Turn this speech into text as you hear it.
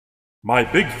My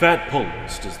Big Fat Pull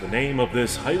List is the name of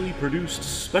this highly produced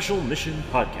special mission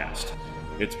podcast.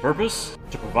 Its purpose?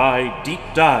 To provide deep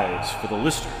dives for the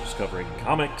listeners covering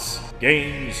comics,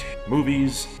 games,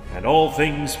 movies, and all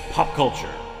things pop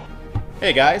culture.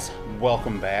 Hey guys,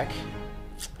 welcome back.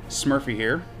 Smurfy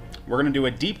here. We're going to do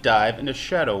a deep dive into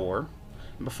Shadow War.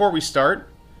 And before we start,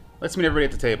 let's meet everybody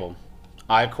at the table.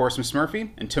 I, of course, am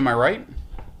Smurfy, and to my right,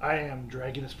 I am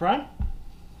Dragonus Prime.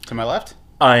 to my left,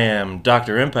 I am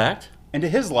Dr. Impact. and to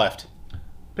his left.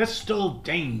 Pistol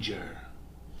Danger.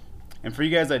 And for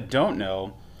you guys that don't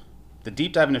know, the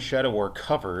deep dive into Shadow War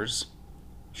covers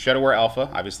Shadow War Alpha,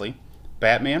 obviously,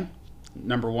 Batman,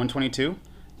 number 122,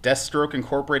 Deathstroke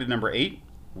Incorporated, number 8,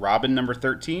 Robin, number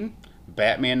 13,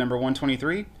 Batman, number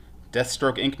 123,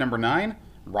 Deathstroke Inc., number 9,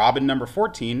 Robin, number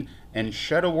 14, and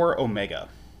Shadow War Omega.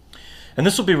 And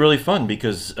this will be really fun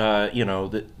because,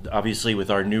 obviously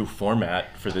with our new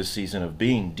format for this season of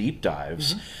being deep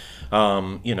dives,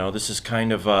 this is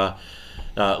kind of,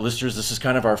 listeners, this is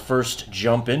kind of our first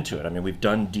jump into it. I mean, we've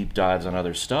done deep dives on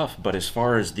other stuff, but as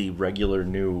far as the regular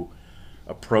new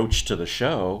approach to the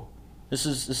show, this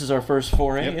is our first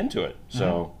foray into it.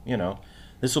 So,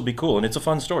 this will be cool, and it's a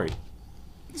fun story.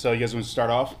 So you guys want to start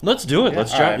off? Let's do it.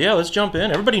 Yeah. Let's jump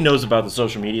in. Everybody knows about the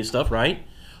social media stuff, right?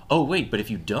 Oh, wait, but if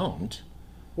you don't...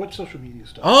 What social media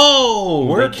stuff? Oh,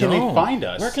 Where can they find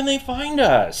us? Where can they find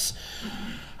us?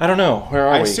 I don't know. Where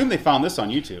are I we? assume they found this on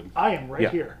YouTube. I am right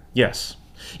here. Yes.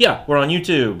 Yeah, we're on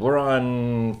YouTube. We're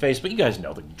on Facebook. You guys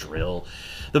know the drill.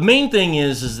 The main thing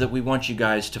is that we want you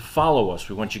guys to follow us.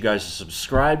 We want you guys to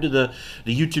subscribe to the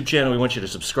YouTube channel. We want you to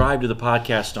subscribe to the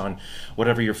podcast on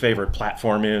whatever your favorite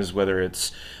platform is, whether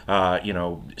it's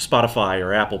Spotify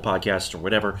or Apple Podcasts or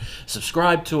whatever.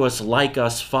 Subscribe to us, like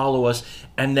us, follow us,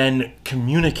 and then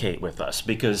communicate with us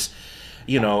because,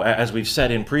 as we've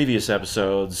said in previous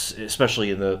episodes,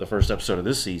 especially in the first episode of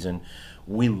this season,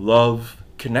 we love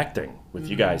connecting with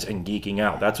you guys and geeking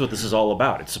out. That's what this is all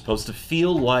about. It's supposed to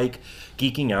feel like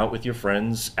geeking out with your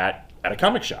friends at a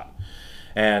comic shop.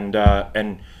 And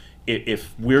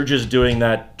if we're just doing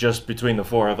that just between the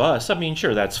four of us, I mean,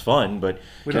 sure, that's fun, but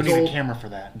We don't need a camera for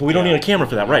that. we don't need a camera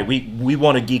for that, right? We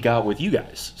want to geek out with you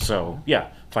guys. So, yeah,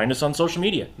 find us on social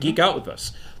media. Geek out with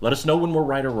us. Let us know when we're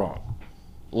right or wrong.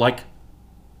 Like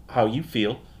how you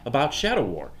feel about Shadow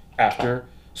War after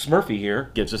Smurfy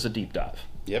here gives us a deep dive.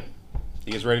 Yep.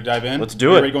 You guys ready to dive in? Let's do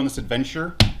You it. Ready to go on this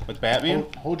adventure with Batman?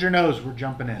 Hold your nose. We're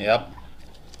jumping in. Yep.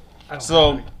 I don't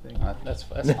So have anything. that's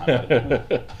fine.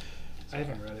 Buddy. I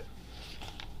haven't read it.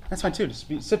 That's fine too. Just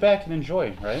sit back and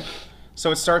enjoy, right?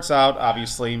 So it starts out,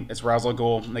 obviously, it's Ra's al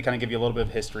Ghul, and they kind of give you a little bit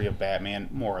of history of Batman,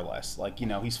 more or less. Like,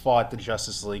 he's fought the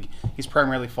Justice League. He's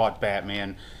primarily fought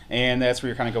Batman, and that's where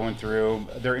you're kind of going through.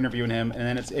 They're interviewing him, and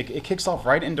then it kicks off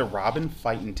right into Robin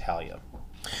fighting Talia.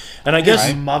 And I guess...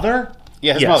 His mother?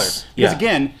 Yeah, his Yes, mother. Because yeah.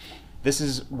 again, this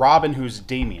is Robin who's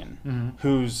Damian,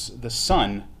 who's the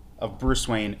son of Bruce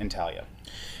Wayne and Talia.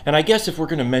 And I guess if we're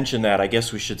going to mention that, I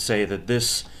guess we should say that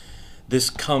this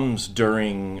comes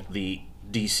during the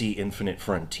DC Infinite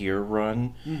Frontier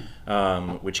run,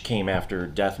 which came after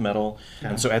Death Metal.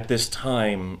 And so at this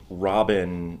time,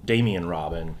 Damian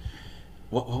Robin,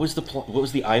 what was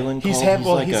the island called?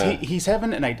 He's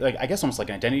having I guess almost like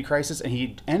an identity crisis, and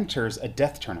he enters a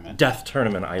death tournament. Death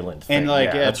Tournament Island thing. And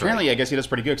that's apparently, right. I guess he does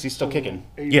pretty good because he's still kicking.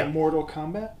 Yeah. Mortal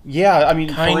Kombat? Yeah, I mean,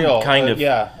 Kind- for real, kind of.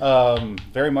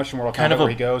 very much Mortal Kombat, Kind of a- where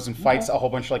he goes and fights a whole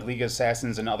bunch of like League of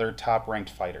Assassins and other top-ranked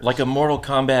fighters. Like a Mortal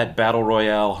Kombat Battle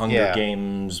Royale Hunger Yeah.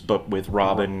 Games, but with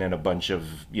Robin and a bunch of,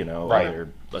 Right. other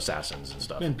assassins and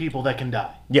stuff. And people that can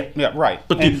die. Yeah. right,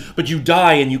 But you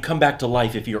die and you come back to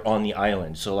life if you're on the island.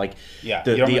 So like yeah,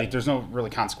 the- you don't the- really, there's no really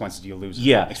consequences you lose.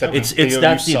 Yeah, except it's you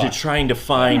that's suck. they're trying to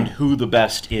find who the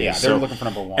best is. Yeah, they're looking for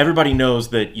number one. Everybody knows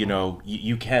that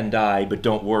you can die, but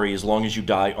don't worry. As long as you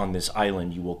die on this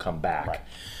island, you will come back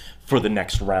for the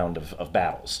next round of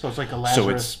battles. So it's like a So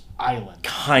Lazarus it's Island.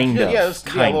 kind Yeah, of, yeah, it's-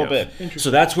 yeah, a little bit.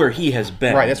 So that's where he has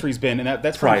been. Right, that's where he's been, and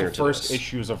that's one Prior of the to first this.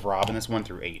 issues of Robin. That's 1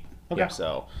 through 8. Okay.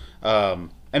 So, and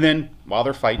then while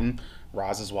they're fighting,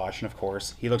 Ra's is watching. Of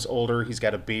course, he looks older. He's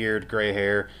got a beard, gray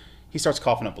hair. He starts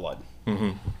coughing up blood.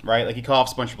 Mm-hmm. Right, like he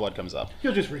coughs, a bunch of blood comes up.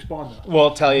 He'll just respawn though.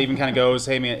 Well, Talia even kind of goes,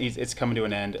 "Hey man, it's coming to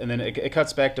an end." And then it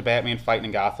cuts back to Batman fighting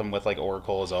in Gotham with like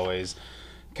Oracle as always,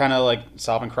 kind of like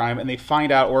solving crime. And they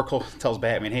find out Oracle tells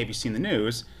Batman, "Hey, have you seen the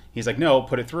news?" He's like, "No,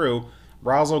 put it through."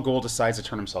 Ra's al Ghul decides to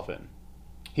turn himself in.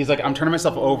 He's like, I'm turning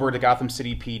myself over to Gotham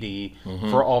City PD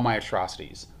for all my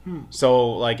atrocities. So,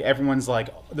 like, everyone's like,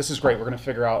 this is great. We're going to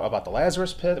figure out about the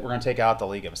Lazarus Pit. We're going to take out the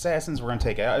League of Assassins. We're going to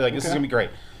take out, like, this is going to be great.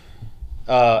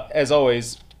 As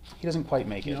always, he doesn't quite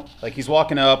make it. Nope. Like, he's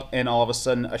walking up, and all of a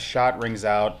sudden, a shot rings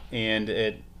out, and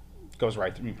it goes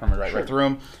right through, right through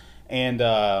him. And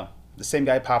the same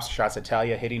guy pops shots at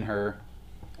Talia, hitting her,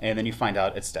 and then you find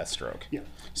out it's Deathstroke. Yeah.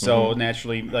 So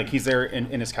naturally, like he's there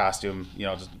in his costume,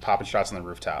 just popping shots on the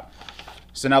rooftop.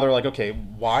 So now they're like, okay,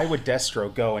 why would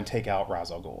Deathstroke go and take out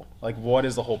Ra's al Ghul? Like, what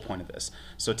is the whole point of this?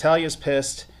 So Talia's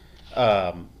pissed.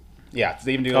 Yeah,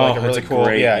 they even do like a really cool.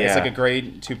 It's like a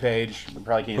great 2-page. We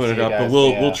probably can't Put see it up, guys, but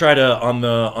we'll try to on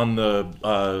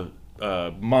the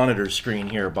monitor screen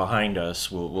here behind us.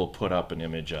 We'll put up an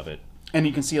image of it. And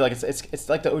you can see like it's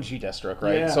like the OG Deathstroke,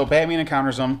 right? Yeah. So Batman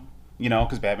encounters him,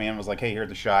 because Batman was like, hey, here's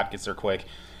the shot, gets there quick.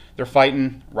 They're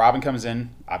fighting. Robin comes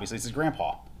in. Obviously, it's his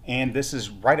grandpa, and this is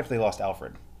right after they lost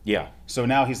Alfred. Yeah. So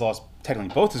now he's lost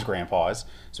technically both his grandpas.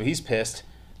 So he's pissed.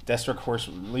 Deathstroke, of course,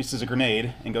 releases a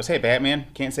grenade and goes, hey, Batman,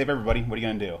 can't save everybody. What are you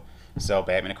going to do? So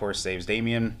Batman, of course, saves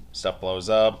Damian. Stuff blows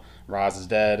up. Ra's is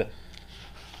dead.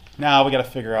 Now we got to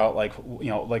figure out, like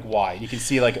why. You can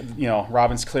see,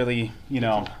 Robin's clearly,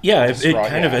 Yeah, it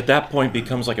kind of yeah. at that point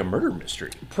becomes like a murder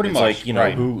mystery. Pretty it's much, like,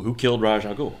 right. who killed Ra's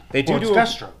al Ghul? They do Well, it's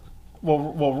do Deathstroke.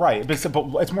 Well, right. But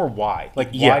it's more why. Like,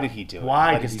 Yeah. why did he do it?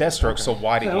 Why Like, did it's he do it? Deathstroke, Okay. so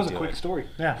why did That he was do a quick it? story.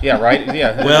 Yeah. Yeah, right?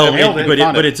 Yeah. Well, They nailed it.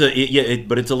 Found but it.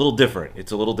 it's a little different.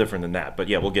 It's a little different than that. But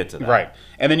yeah, we'll get to that. Right.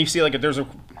 And then you see, like,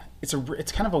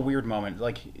 it's kind of a weird moment.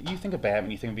 Like, you think of Batman,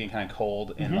 you think of being kind of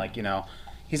cold, and,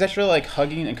 he's actually, like,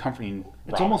 hugging and comforting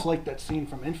It's Robin. almost like that scene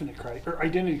from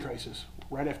Identity Crisis,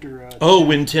 right after.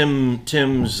 When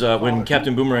when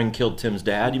Captain Boomerang killed Tim's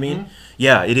dad, you mean?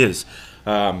 Yeah, it is.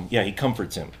 He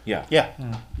comforts him. Yeah. Yeah.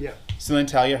 Yeah. So then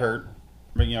Talia hurt,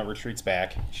 retreats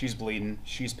back. She's bleeding.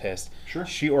 She's pissed. Sure.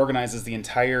 She organizes the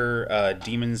entire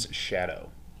Demon's Shadow,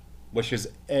 which is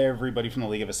everybody from the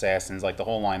League of Assassins, like the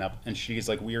whole lineup. And she's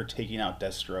like, we are taking out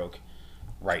Deathstroke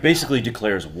right Basically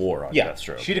declares war on now.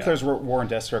 Deathstroke. She declares war on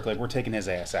Deathstroke, like, we're taking his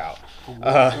ass out.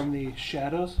 From the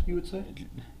shadows, you would say?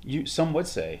 Some would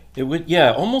say. It would,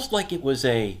 almost like it was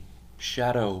a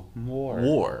shadow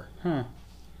war.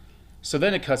 So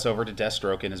then it cuts over to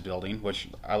Deathstroke in his building, which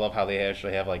I love how they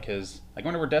actually have, like, his... Like, I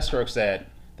wonder where Deathstroke's at.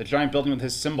 The giant building with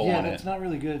his symbol Yeah, on that's it. not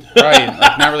really good. Right,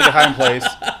 like, not really a hiding place.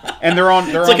 And they're on...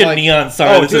 It's like a neon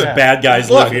sign that says bad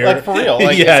guys live here. Like, for real.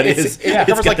 Like, yeah, it it's, is. It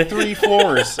covers, got like, 3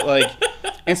 floors. Like...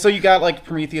 And so you got, like,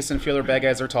 Prometheus and a few other bad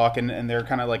guys are talking, and they're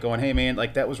kind of, like, going, hey, man,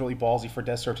 like, that was really ballsy for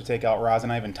Deathstroke to take out Ra's and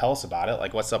not even tell us about it.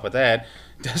 Like, what's up with that?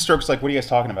 Deathstroke's like, what are you guys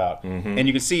talking about? And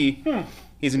you can see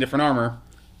he's in different armor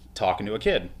talking to a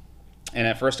kid. And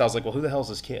at first I was like, well, who the hell is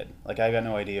this kid? Like, I got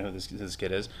no idea who this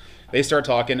kid is. They start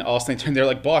talking. All of a sudden, they're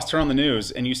like, boss, turn on the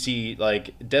news. And you see,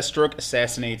 like, Deathstroke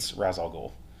assassinates Ra's al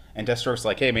Ghul. And Deathstroke's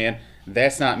like, hey, man,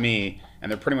 that's not me. And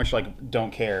they're pretty much like,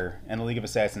 don't care. And the League of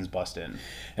Assassins bust in.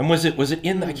 And was it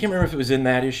in? I can't remember if it was in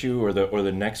that issue or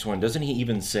the next one. Doesn't he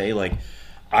even say, like,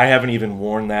 I haven't even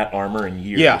worn that armor in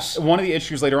years? Yeah, one of the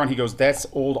issues later on, he goes, that's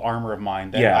old armor of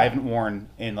mine that I haven't worn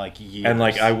in, like, years. And,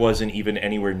 like, I wasn't even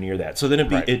anywhere near that. So then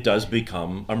it does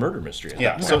become a murder mystery.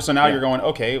 Yeah, so now you're going,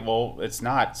 okay, well, it's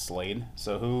not Slade.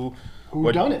 So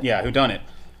Who done it? Yeah, who done it?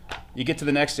 You get to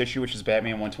the next issue, which is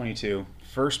Batman 122.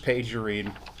 First page you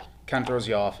read, kind of throws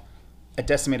you off. A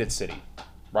decimated city,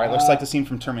 right? Looks like the scene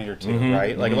from Terminator 2,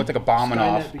 right? Like, it looked like a bomb went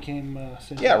off. Skynet became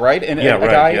Syndicate. Yeah, right? And Yeah,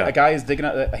 a guy is digging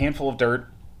a handful of dirt,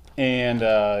 and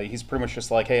he's pretty much just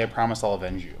like, hey, I promise I'll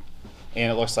avenge you. And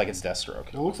it looks like it's Deathstroke.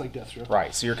 It looks like Deathstroke.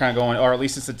 Right, so you're kind of going, or at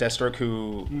least it's the Deathstroke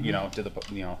who,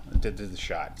 did the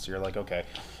shot. So you're like, okay.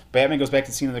 Batman goes back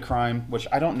to the scene of the crime, which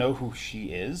I don't know who she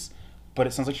is, but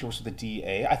it sounds like she works with the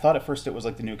DA. I thought at first it was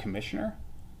like the new commissioner.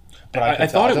 But I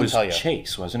thought it was tell you.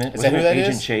 Chase, wasn't it? Is that who that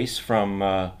Agent is? Chase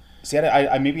from... See,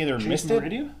 I maybe either missed it.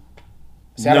 Meridian?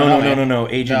 See, I don't know, man. No.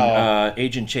 Agent No.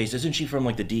 Agent Chase. Isn't she from,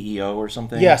 like, the DEO or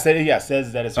something? Yes, that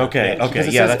is her. Okay, Yeah, okay, because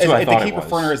it yeah, says- that's what I thought They it keep was.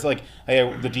 referring to her as like,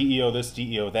 hey, the DEO this,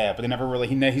 DEO that, but they never really.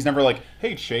 He's never like,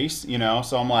 hey, Chase,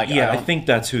 So I'm like, Yeah, I don't think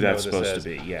that's who know that's who this supposed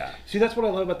to is. be, yeah. See, that's what I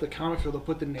love about the comics, where they'll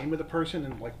put the name of the person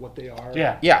and, like, what they are.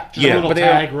 Yeah, Just Yeah, a little but they-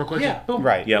 tag real quick. Yeah, boom.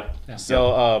 Right. Yep.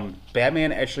 So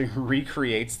Batman actually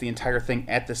recreates the entire thing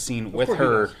at the scene with course he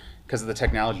her does. because of the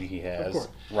technology he has. Of course.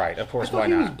 Right. Of I course. thought Why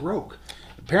he was not? broke.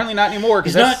 Apparently not anymore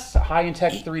because He's that's high in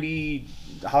tech 3D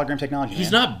hologram technology.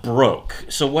 He's man. not broke.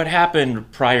 So what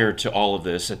happened prior to all of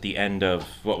this at the end of,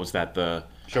 what was that, the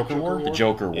Joker War. the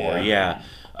Joker War? Yeah.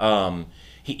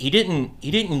 He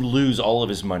didn't lose all of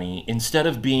his money. Instead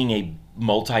of being a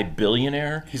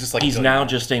multi-billionaire, He's just like he's a now billionaire.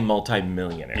 just a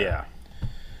multi-millionaire. Yeah.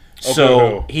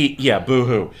 So boo-hoo.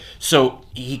 boo-hoo. So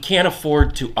he can't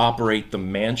afford to operate the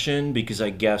mansion because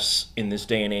I guess in this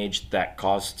day and age that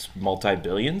costs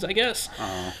multi-billions, I guess.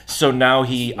 So now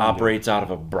he operates out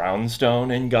of a brownstone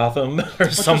in Gotham or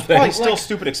something. Probably still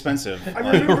stupid expensive. I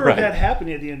remember Right. that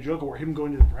happening at the end of Joker, where him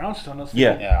going to the brownstone. I was Yeah.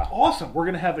 thinking, Yeah. awesome. We're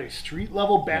gonna have a street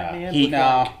level Batman. He- with No.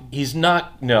 like, He's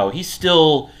not. No, he's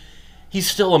still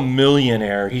a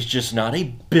millionaire. He's just not a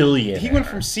billionaire. He went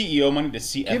from CEO money to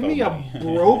CFO give me a money.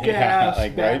 broke Yeah, ass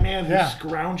like, right? Batman who's Yeah.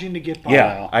 scrounging to get by.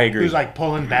 Yeah, I agree. Who's like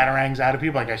pulling batarangs out of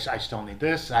people. Like I still need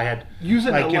this. I had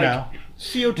Using like the, you like, know.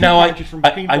 CO2 Now, cartridge from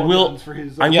paintball will. guns for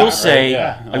his. I Yeah, will right, say.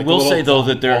 yeah. I Like will the say little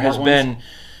though that Walmart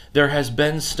there has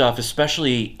been stuff,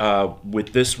 especially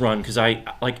with this run, because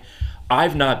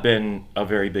I've not been a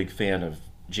very big fan of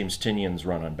James Tynion's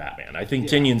run on Batman. I think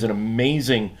Tynion's an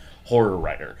amazing horror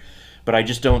writer, but I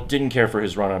just didn't care for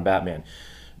his run on Batman.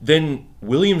 Then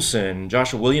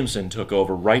Joshua Williamson took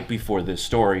over right before this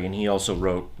story, and he also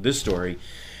wrote this story.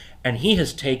 And he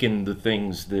has taken the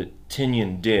things that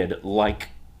Tynion did, like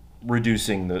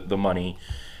reducing the money,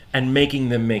 and making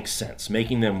them make sense,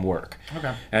 making them work.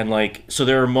 Okay. And so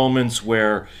there are moments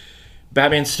where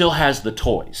Batman still has the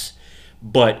toys,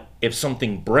 but if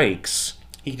something breaks,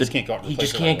 He just can't go out and he replace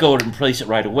just it can't right go and replace it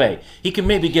right away. He can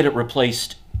maybe get it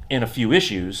replaced in a few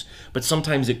issues, but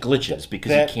sometimes it glitches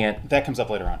because he can't. That comes up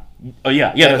later on. Oh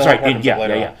yeah, that that's whole right. part comes up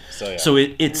later Yeah. on. So, yeah. So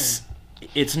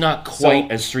it's not quite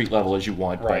So- as street level as you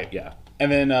want, Right. but yeah.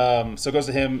 And then, so it goes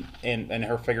to him and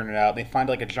her figuring it out. They find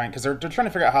like a giant, because they're trying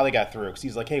to figure out how they got through. Because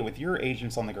he's like, hey, with your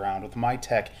agents on the ground, with my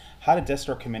tech, how did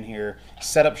Deathstroke come in here,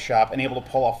 set up shop, and able to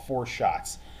pull off 4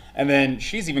 shots? And then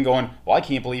she's even going, well, I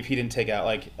can't believe he didn't take out,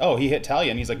 he hit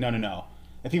Talia. And he's like, no.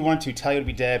 If he wanted to, Talia would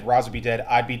be dead, Roz would be dead,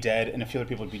 I'd be dead, and a few other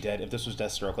people would be dead if this was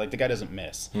Deathstroke. The guy doesn't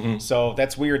miss. Mm-hmm. So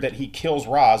that's weird that he kills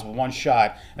Roz with 1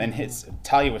 shot and then hits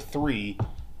Talia with 3.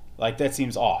 That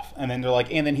seems off. And then they're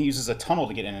like, and then he uses a tunnel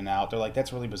to get in and out. They're like,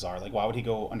 that's really bizarre. Why would he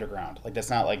go underground?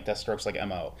 That's not like Deathstroke's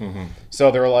MO. Mm-hmm.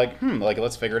 So they're like,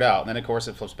 let's figure it out. And then, of course,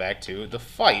 it flips back to the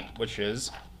fight, which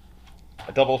is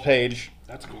a double page.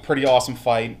 That's cool. Pretty awesome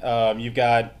fight. You've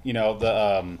got,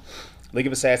 the League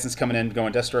of Assassins coming in,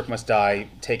 going, Deathstroke must die,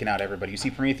 taking out everybody. You see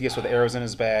Prometheus with arrows in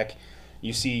his back.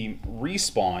 You see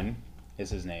Respawn, is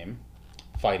his name,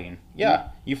 fighting. Yeah,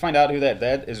 you find out who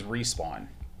that is Respawn.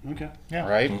 Okay. Yeah.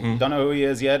 Right? Mm-hmm. Don't know who he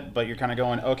is yet, but you're kind of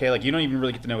going, okay, you don't even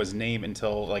really get to know his name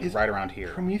until Is right around here.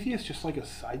 Prometheus just like a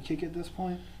sidekick at this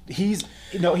point? He's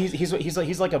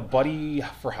like a buddy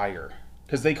for hire,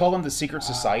 because they call him the Secret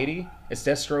Society. It's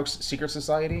Deathstroke's Secret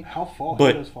Society. How far?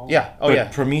 But- he does fall? Yeah. Oh But yeah.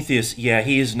 Prometheus, he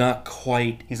is not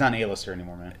quite. He's not an A-lister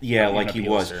anymore, man. Yeah, Not like even he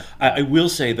a was. B-lister. I will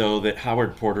say though that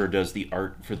Howard Porter does the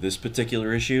art for this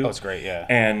particular issue. Oh, it's great. Yeah.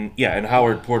 And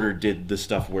Howard Porter did the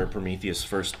stuff where Prometheus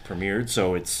first premiered,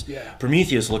 so Yeah.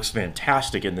 Prometheus looks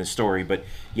fantastic in this story, but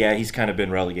he's kind of been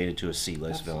relegated to a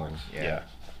C-list villain. Yeah.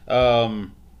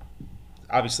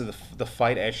 Obviously, the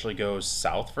fight actually goes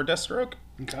south for Deathstroke.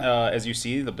 Okay. As you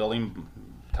see, the building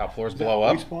top floors Is that blow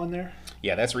up. Respawn there?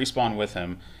 Yeah, that's Respawn with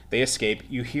him. They escape.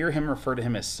 You hear him refer to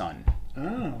him as son.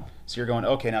 Oh. So you're going,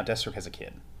 okay, now Deathstroke has a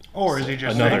kid. Or is he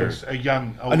just Another- a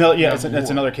young? Another, yeah, young it's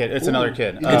boy? another kid. It's another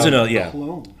kid. It's another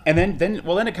Clone. And then it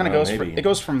kind of Well, goes. maybe. It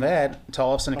goes from that to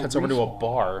all of a sudden it cuts over to a Respawn.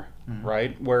 bar,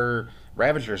 right, where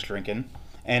Ravager's drinking,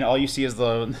 and all you see is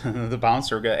the the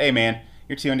bouncer go, "Hey man,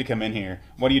 you're too young to come in here.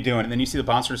 What are you doing?" And then you see the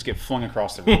bouncer just get flung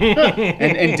across the room,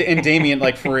 and Damien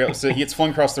for real. So he gets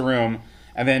flung across the room,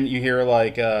 and then you hear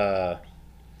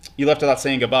 "You left without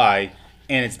saying goodbye."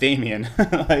 And it's Damien,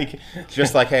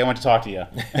 just like, hey, I want to talk to you.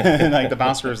 And the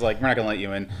bouncer is like, we're not gonna let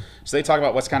you in. So they talk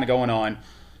about what's kind of going on,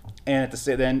 and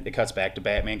then it cuts back to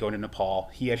Batman going to Nepal.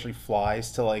 He actually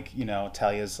flies to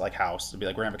Talia's house to be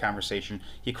we're gonna have a conversation.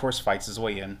 He of course fights his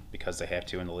way in because they have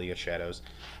to in the League of Shadows.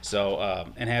 So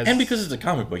And because it's a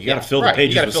comic book, you got to fill right, the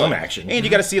pages you gotta with fill some it. action. And you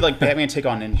got to see Batman take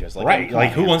on ninjas. Right, come on,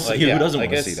 who man. wants to- who doesn't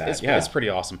wanna it's- see that? It's, Yeah. it's pretty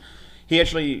awesome. He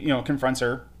actually confronts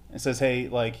her and says, hey,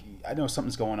 I know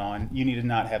something's going on. You need to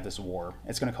not have this war.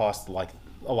 It's going to cost a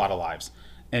lot of lives.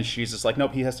 And she's just like,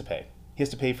 nope, he has to pay. He has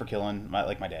to pay for killing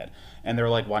my dad. And they're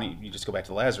like, why don't you just go back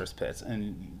to Lazarus Pits?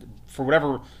 And for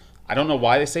whatever, I don't know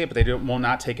why they say it, but they will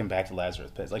not take him back to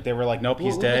Lazarus Pits. They were like, nope,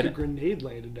 he's Well, it looked dead. like a grenade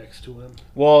landed next to him.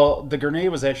 Well, the grenade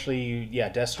was actually,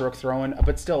 Deathstroke throwing,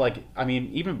 but still,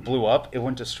 even blew up. It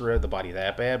wouldn't destroy the body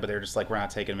that bad, but they're just like, we're not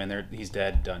taking him in there. He's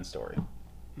dead, done story.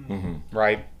 Mm-hmm.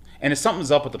 Right? And if something's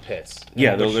up with the pits.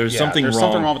 Yeah, there's something there's wrong.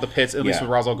 something wrong with the pits, at least Yeah.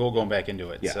 with Ra's al Ghul going back into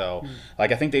it. Yeah. So, I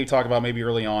think they talked about maybe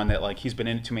early on that, he's been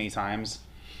in it too many times.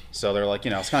 So they're like,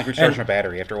 it's kind of like recharging a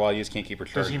battery. After a while, you just can't keep Does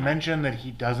recharging. he mention that he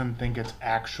doesn't think it's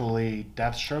actually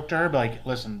Deathstroke to her? But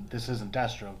listen, this isn't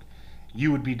Deathstroke.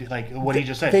 you would be like what he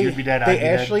just said. They, You'd be dead. They I'd be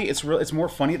actually, dead. it's more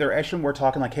funny. They're actually more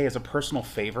talking like, hey, as a personal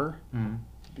favor,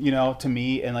 you know, to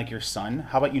me and like your son,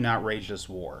 how about you not rage this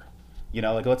war? You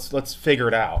know, like let's figure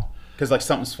it out because like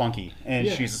something's funky. And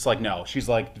Yeah. she's just like, no. She's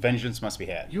like, vengeance must be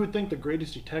had. You would think the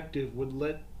greatest detective would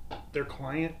let their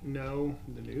client know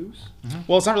the news.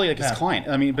 Well, it's not really like his Yeah. client.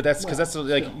 I mean, but that's because Well,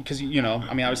 that's like still. because you know,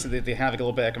 I mean, obviously they have like a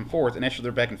little back and forth, and actually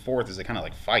their back and forth is they kind of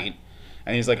like fight.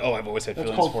 And he's like, "Oh, I've always had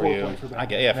That's feelings called for you." foreplay for I Batman.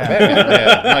 get, yeah, for Batman.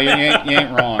 Yeah. No, you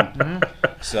ain't wrong.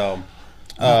 So,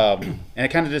 and it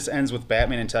kind of just ends with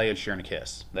Batman and Talia sharing a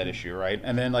kiss. That issue, right?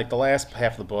 And then like the last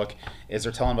half of the book is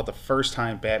they're telling about the first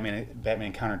time Batman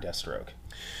encountered Deathstroke.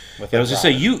 With I was like,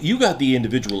 gonna say Robin. you got the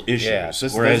individual issues, Yeah, so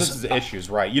this whereas is the issues,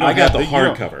 right? You I got have the you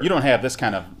don't- hardcover. You don't have this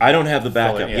kind of. I don't have the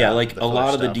backup. Filler, Yeah, yeah, like the a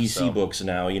lot of filler the DC stuff, so. books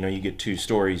now, you know, you get 2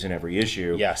 stories in every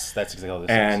issue. Yes, that's exactly what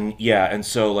this is. And yeah, and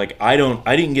so like I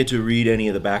didn't get to read any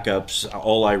of the backups.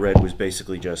 All I read was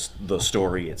basically just the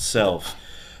story itself.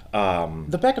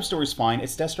 The backup story's fine.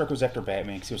 It's Deathstroke goes after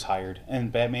Batman because he was hired,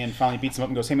 and Batman finally beats him up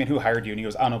and goes, "Hey man, who hired you?" And he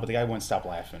goes, "I don't know," but the guy wouldn't stop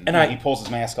laughing. And He pulls his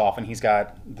mask off, and he's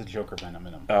got the Joker venom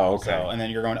in him. Oh, okay. So, and then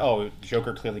you're going, "Oh,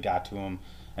 Joker clearly got to him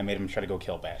and made him try to go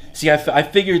kill Batman." See, I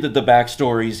figured that the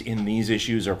backstories in these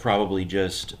issues are probably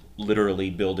just literally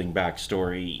building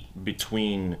backstory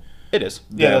between It is.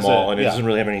 them that's all, and it doesn't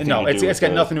really have anything No, to do it's with got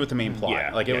the- nothing to do with the main plot.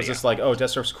 Yeah, Like it yeah, was yeah. just like, oh,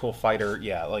 Deathstroke's a cool fighter.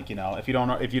 Yeah, like you know, if you don't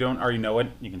already know it,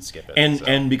 you can skip it. and So.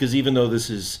 and because even though this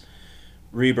is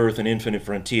Rebirth and Infinite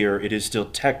Frontier, it is still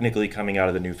technically coming out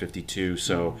of the New 52,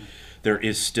 so there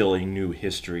is still a new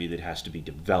history that has to be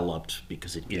developed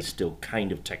because it is still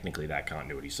kind of technically that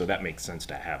continuity. So that makes sense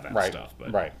to have that right, stuff.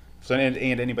 But right. So and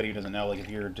anybody who doesn't know, like if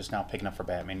you're just now picking up for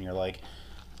Batman, you're like,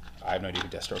 I have no idea who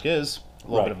Deathstroke is. A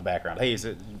little Right. bit of a background. Hey, he's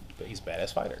a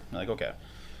badass fighter. I'm like, okay.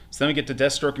 So then we get to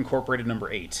Deathstroke Incorporated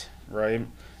number 8, right? And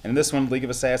in this one, League of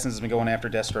Assassins has been going after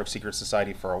Deathstroke Secret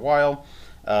Society for a while.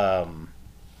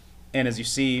 And as you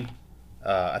see,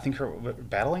 I think her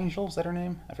Battle Angel, is that her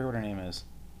name? I forget what her name is.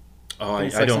 oh,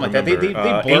 It's I like don't something like that. remember.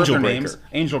 They blur Angel their Breaker. names.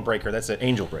 Angel Breaker, that's it.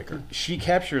 Angel Breaker. She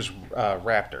captures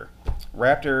Raptor.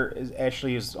 Raptor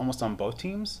is almost on both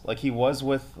teams. Like he was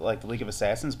with like the League of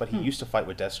Assassins, but he used to fight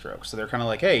with Deathstroke. So they're kind of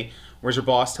like, hey, where's your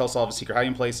boss? Tell us all of his secret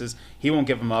hiding places. He won't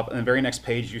give them up. And the very next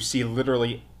page, you see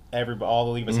literally all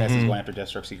the League of Assassins going after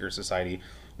Deathstroke Secret Society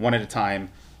one at a time,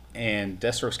 and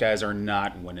Deathstroke's guys are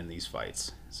not winning these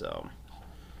fights. So,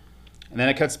 and then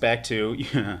it cuts back to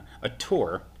a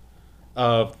tour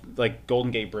of like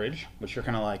Golden Gate Bridge, which you're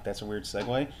kind of like, that's a weird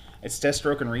segue. It's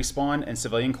Deathstroke and Respawn in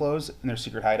civilian clothes, and their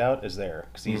secret hideout is there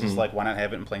because he's just like, why not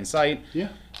have it in plain sight? Yeah.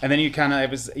 And then you kind of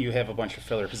have a bunch of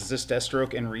filler because it's this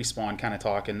Deathstroke and Respawn kind of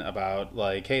talking about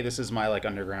like, hey, this is my like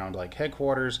underground like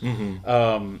headquarters.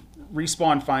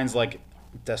 Respawn finds like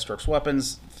Deathstroke's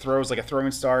weapons, throws like a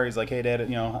throwing star. He's like, hey, Dad,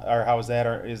 you know, or how was that?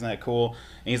 Or isn't that cool?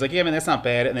 And he's like, yeah, man, that's not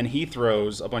bad. And then he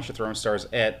throws a bunch of throwing stars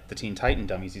at the Teen Titan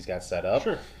dummies he's got set up.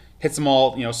 Sure. Hits them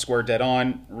all, you know, square dead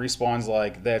on. Respawn's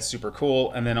like, that's super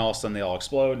cool. And then all of a sudden they all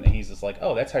explode. And he's just like,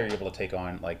 oh, that's how you're able to take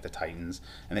on like the Titans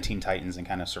and the Teen Titans and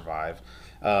kind of survive.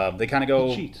 They kind of go,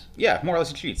 He cheats. yeah, more or less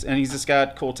he cheats. And he's just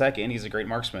got cool tech and he's a great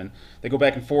marksman. They go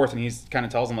back and forth and he's kind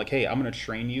of tells them like, hey, I'm going to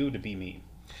train you to be me.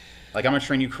 Like I'm going to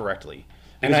train you correctly.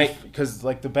 And Because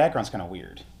like the background's kind of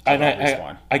weird. And about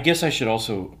Respawn. I guess I should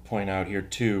also point out here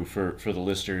too for the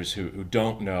listeners who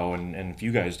don't know, and if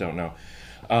you guys don't know,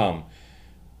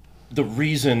 the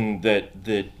reason that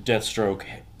Deathstroke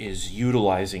is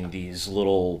utilizing these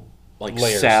little like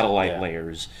Layers, satellite yeah.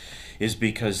 layers is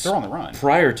because They're on the run.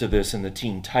 prior to this in the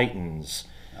Teen Titans,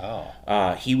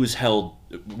 he was held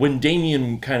when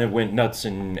Damian kind of went nuts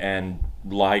and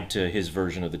lied to his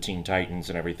version of the Teen Titans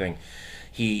and everything.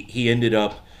 He ended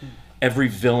up every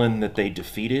villain that they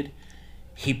defeated,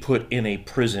 he put in a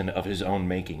prison of his own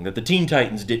making that the Teen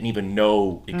Titans didn't even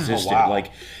know existed. wow. Like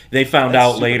they found That's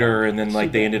out super later, dark. and then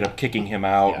like they ended up kicking him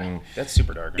out, Yeah, and that's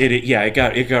super dark.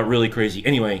 it got really crazy.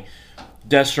 Anyway,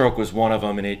 Deathstroke was one of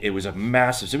them, and it was a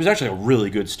massive. It was actually a really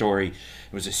good story.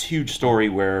 It was this huge story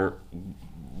where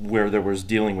there was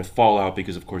dealing with fallout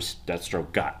because of course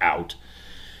Deathstroke got out.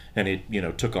 And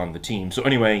it, took on the team. So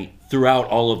anyway, throughout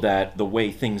all of that, the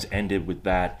way things ended with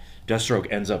that,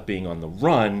 Deathstroke ends up being on the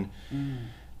run,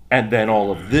 and then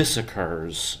all of this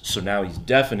occurs. So now he's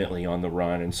definitely on the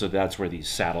run, and so that's where these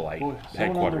satellite Boy, someone on the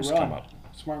headquarters run. come up.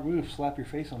 Smart move. Slap your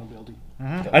face on a building.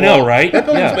 I know, right? That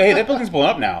building's, Yeah. hey, that building's blown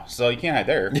up now, so you can't hide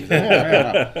there.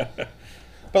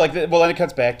 But like, then it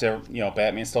cuts back to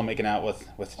Batman still making out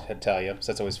with Talia,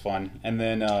 so that's always fun. And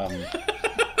then,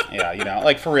 yeah,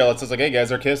 like for real, it's just like, hey guys,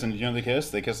 they're kissing. Did you know they kiss?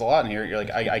 They kiss a lot in here. You're like,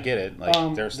 I get it.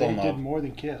 Like they're still they in love. did more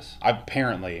than kiss.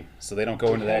 Apparently, so they don't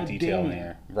go into that How detail in Damien.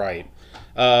 there, right?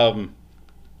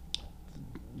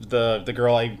 the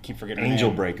girl I keep forgetting. her Angel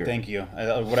name. Breaker. Thank you.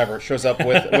 Whatever shows up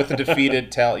with the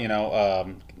defeated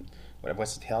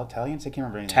what's the Italian? I can't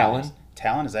remember. Any Talon? names.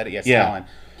 Talon, is that it? Yes, Yeah. Talon.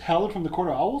 Talon from the Court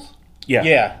of Owls? Yeah.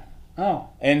 Yeah. Oh.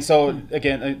 And so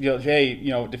again, Jay,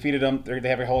 defeated him. They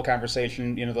have a whole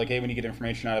conversation. Like, hey, we need to get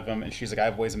information out of him, and she's like, I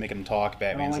have ways of making him talk. I don't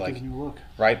Batman's like like, his new look.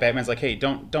 right? Batman's like, hey,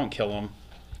 don't kill him.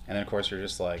 And then of course you're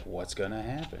just like, what's gonna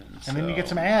happen? And then you get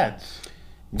some ads.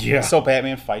 Yeah. So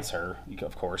Batman fights her,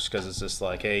 of course, because it's just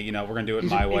like, hey, we're gonna do it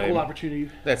He's my an way. equal opportunity.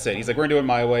 That's it. He's like, we're gonna do it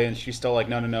my way, and she's still like,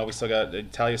 no, we still got.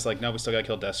 Talia's like, no, we still got to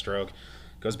kill Deathstroke.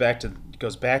 Goes back to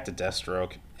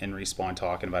Deathstroke and Respawn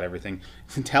talking about everything.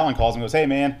 And Talon calls him and goes, hey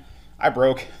man, I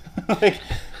broke. Like,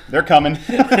 they're coming.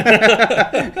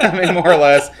 I mean, more or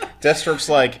less. Deathstroke's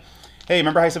like, hey,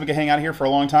 remember how I said we could hang out here for a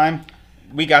long time?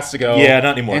 We got to go. Yeah,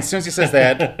 not anymore. And as soon as he says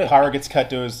that, Power gets cut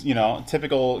to his,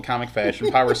 typical comic fashion.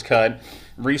 Power's cut.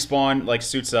 Respawn,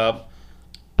 suits up.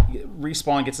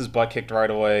 Respawn gets his butt kicked right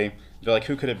away. They're like,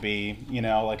 who could it be?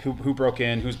 Who broke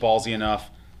in? Who's ballsy enough?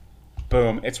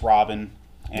 Boom, it's Robin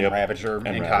and Yep. Ravager in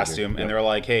Ravager, costume. yep. And they're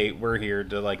like, hey, we're here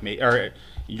to, or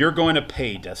you're going to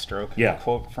pay Deathstroke. Yeah.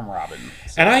 Quote from Robin.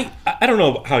 And I don't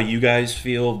know how you guys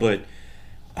feel, but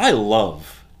I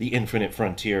love the Infinite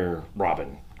Frontier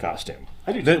Robin costume.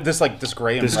 I do too. This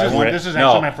gray and This red is one. This is No.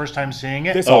 actually my first time seeing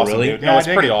it. This Oh, awesome, really? dude. Yeah, No, I it's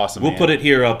dig pretty it. awesome. We'll man. put it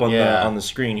here up on Yeah. the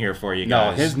screen here for you No,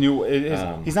 guys. his new.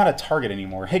 He's not a Target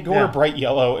anymore. Hey, go wear bright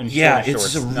yellow and Yeah, short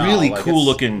it's shorts. a No, really like, cool it's-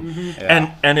 looking,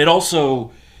 Yeah. and it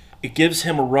also it gives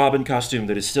him a Robin costume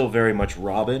that is still very much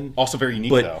Robin, Also very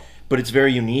unique but though. but it's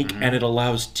very unique, and it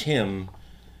allows Tim,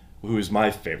 who is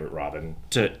my favorite Robin,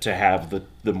 to have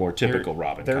the more typical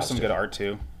Robin. There's costume. some good art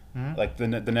too. Like the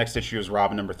next issue is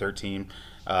Robin number 13.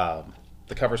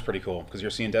 The cover's pretty cool because you're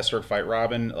seeing Deathstroke fight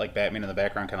Robin, like Batman in the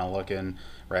background, kind of looking,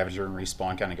 Ravager and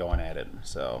Respawn kind of going at it.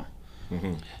 So, and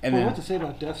Well, then what to say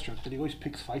about Deathstroke? That he always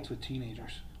picks fights with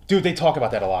teenagers. dude, they talk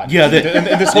about that a lot. Yeah,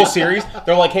 in this whole series,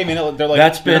 they're like, hey man, they're like,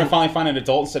 That's you're been- gonna finally find an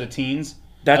adult instead of teens.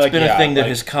 That's Like, been yeah, a thing that like-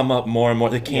 has come up more and more.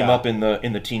 That came Yeah. up in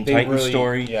the Teen They Titans really-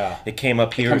 story. yeah. It came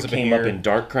up here. comes It up in came up here. in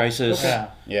Dark Crisis. Yeah.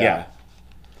 Yeah.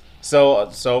 So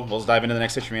we'll dive into the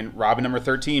next issue. I mean, Robin number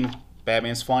 13.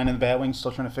 Batman's flying in the Batwing,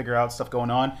 still trying to figure out stuff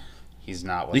going on. He's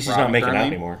not. At least he's not making out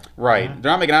anymore. Right.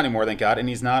 They're not making out anymore, thank God. And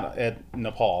he's not at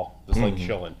Nepal, just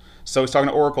chilling. So he's talking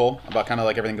to Oracle about kind of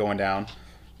like everything going down.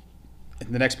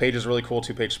 And the next page is a really cool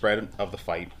 2-page spread of the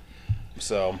fight.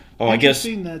 So Oh, I guess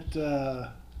Interesting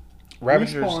that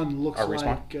Ravagers Respawn looks are Respawn.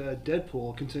 like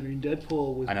Deadpool, considering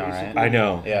Deadpool was I know, right? basically... I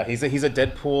know. Yeah, he's a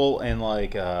Deadpool and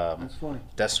like That's funny.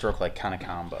 Deathstroke like kind of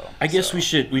combo. I guess So-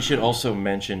 we should also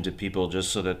mention to people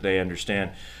just so that they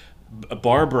understand.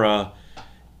 Barbara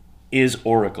is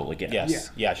Oracle again.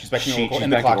 Yes. Yeah, she's back in She's the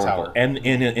back clock to Oracle. tower. And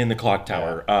in the clock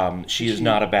tower. She is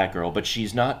not a Batgirl, but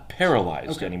she's not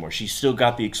paralyzed Okay. anymore. She's still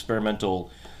got the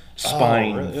experimental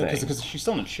spine thing. Because she's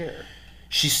still in a chair.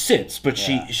 She sits, but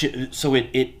Yeah. she so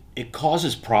it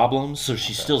causes problems. So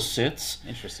she still sits,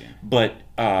 Interesting. but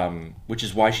which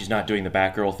is why she's not doing the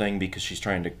Batgirl thing, because she's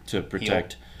trying to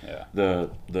protect Yeah.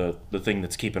 the thing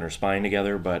that's keeping her spine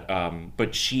together.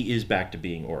 But she is back to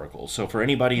being Oracle. So for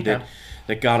anybody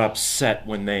that got upset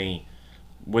when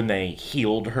they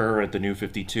healed her at the New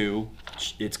 52,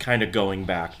 it's kind of going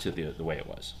back to the way it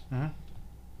was.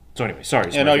 So anyway,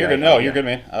 sorry. Yeah, no, you're good. No, Yeah. you're good,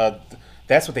 man.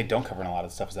 That's what they don't cover in a lot of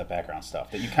the stuff is that background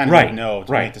stuff that you kind of Right, need to know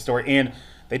to right. make the story. And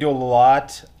they do a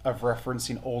lot of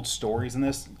referencing old stories in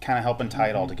this, kind of helping tie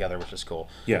it all together, which is cool.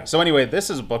 Yeah. So anyway, this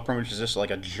is a book pretty much is just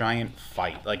like a giant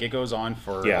fight. Like it goes on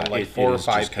for Yeah, like it 4 or is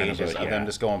 5 just kind of pages a- of them yeah.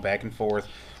 just going back and forth.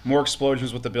 More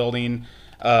explosions with the building.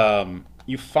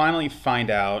 You finally find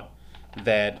out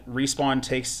that Respawn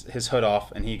takes his hood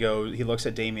off and he looks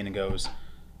at Damien and goes,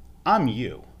 "I'm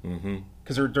you."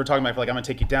 Because they're talking about like, I'm gonna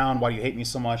take you down. Why do you hate me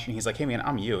so much? And he's like, hey man,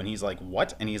 I'm you. And he's like,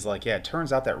 what? And he's like, yeah. It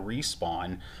turns out that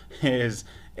Respawn is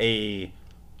a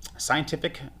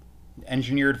scientific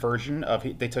engineered version of.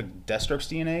 They took Deathstroke's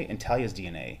DNA and Talia's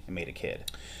DNA and made a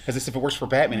kid. Because if it works for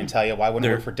Batman and Talia, why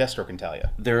wouldn't it work for Deathstroke and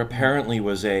Talia? There apparently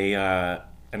was a,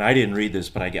 and I didn't read this,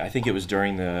 but I think it was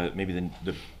during the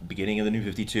beginning of the New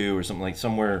 52 or something, like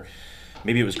somewhere.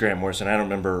 Maybe it was Grant Morrison. I don't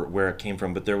remember where it came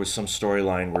from, but there was some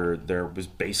storyline where there was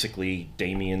basically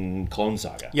Damien clone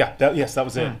saga. Yeah, that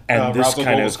was it. And this Ra's al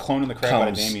kind Ghul of was cloning the crap out of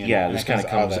comes, Damien. yeah, and this it kind of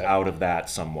comes that. out of that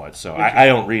somewhat. So I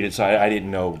don't read it, so I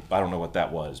didn't know. I don't know what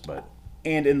that was, but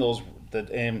And in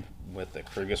with the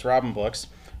previous Robin books,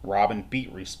 Robin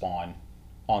beat Respawn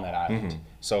on that island.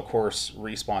 So of course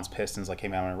Respawn's Pistons like, hey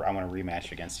man, I want to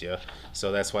rematch against you.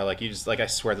 So that's why I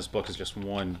swear this book is just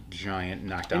one giant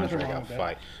knockdown Ain't nothing drag wrong out with that.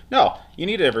 fight. No, you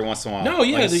need it every once in a while. no,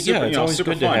 yeah, Like, it's super always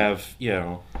super good fun. to have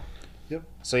Yep.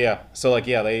 So yeah,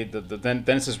 then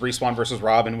it's this Respawn versus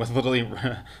Robin with literally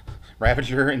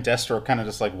Ravager and Deathstroke kind of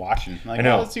just like watching. Like, I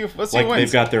know. Let's see who wins.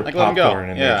 They've got their Like, let 'em go. popcorn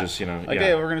and Yeah. they're just, Like,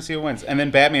 yeah, we're gonna see who wins. And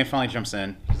then Batman finally jumps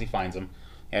in because he finds him.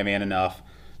 Yeah, man, enough.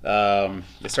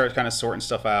 They start kind of sorting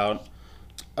stuff out.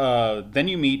 Then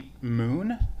you meet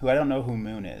Moon, who I don't know who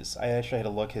Moon is. I actually had to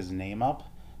look his name up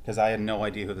because I had no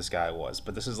idea who this guy was.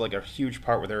 But this is like a huge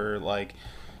part where they're like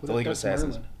the League of That's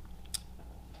Assassins. Merlin.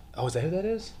 Oh, is that who that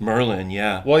is? Merlin,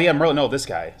 yeah. Well, yeah, Merlin. No, this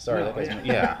guy. Sorry, No, that guy's.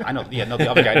 yeah. Yeah, I know. Yeah, no, the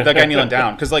other guy. That guy kneeling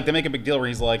down because like they make a big deal where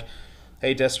he's like,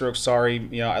 "Hey, Deathstroke, sorry,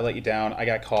 I let you down. I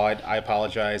got caught. I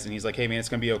apologize." And he's like, "Hey, man, it's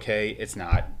gonna be okay. It's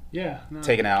not. Yeah. No.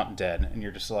 Taken out, dead." And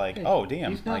you're just like, Hey, "Oh,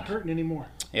 damn!" He's not Like, hurting anymore.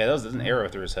 yeah, that was an arrow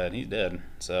through his head. He's dead.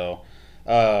 So,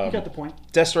 You got the point.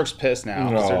 Deathstroke's pissed now.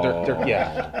 'Cause they're- No.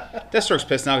 yeah, Deathstroke's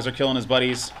pissed now because they're killing his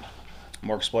buddies.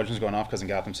 More explosions going off because in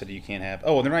Gotham City you can't have.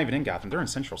 Oh, they're not even in Gotham. They're in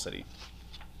Central City.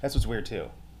 That's what's weird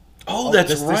too. Oh, that's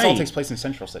this, right. This all takes place in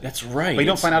Central City. That's right. But you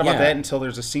don't It's- find out about yeah. that until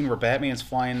there's a scene where Batman's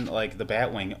flying like the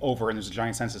Batwing over, and there's a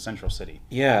giant sense of Central City.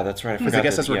 Yeah, that's right. I Because forgot I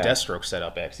guess that, that's where yeah. Deathstroke's set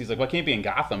up at. 'Cause he's like, "Well, I can't be in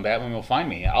Gotham. Batman will find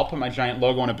me. I'll put my giant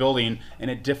logo on a building in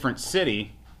a different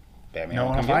city. Batman No will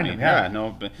one come will find get me. him, yeah.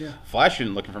 no. Yeah. Flash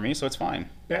isn't looking for me, so it's fine.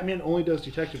 Batman only does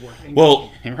detective work. And Well,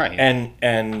 Right.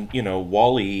 and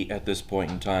Wally at this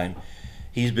point in time,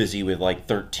 he's busy with like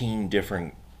 13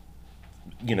 different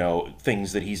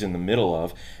things that he's in the middle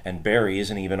of, and Barry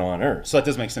isn't even on Earth. So that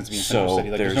does make sense to be in Central So City.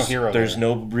 Like, there's no hero. there's there.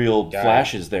 no real Got it.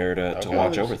 flashes there to Okay.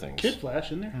 watch there's over things. Kid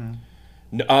Flash in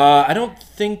there. I don't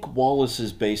think Wallace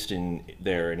is based in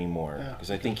there anymore Yeah,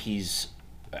 because I think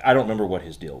I don't remember what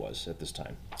his deal was at this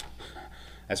time.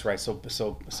 That's right. So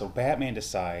Batman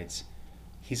decides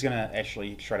he's gonna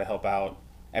actually try to help out.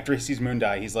 After he sees Moon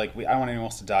die, he's like, I don't want anyone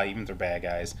else to die, even if they're bad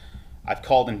guys. I've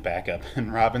called in backup.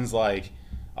 And Robin's like,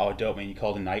 "Oh, dope, man, you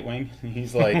called in Nightwing?" And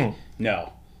he's like,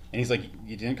 "No." And he's like,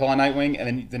 "You didn't call in Nightwing?" And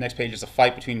then the next page is a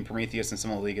fight between Prometheus and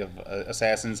some of the League of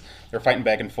Assassins. They're fighting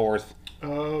back and forth.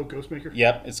 Oh, Ghostmaker.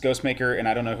 Yep, it's Ghostmaker, and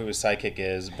I don't know who his sidekick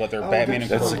is, but they're Oh, Batman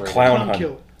That's a Incorporated.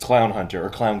 clown hunter or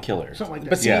clown killer. Something like that.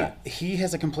 But see, Yeah. he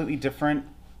has a completely different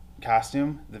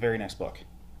costume the very next book.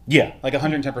 Yeah, Like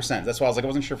 110%. That's why I was like, I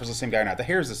wasn't sure if it was the same guy or not. The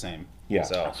hair's the same. Yeah.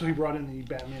 So So he brought in the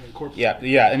Batman Incorporated.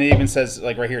 yeah, and it even says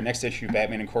like right here, next issue,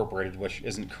 Batman Incorporated, which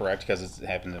isn't correct because it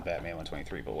happened in Batman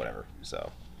 123, but whatever.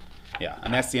 So yeah,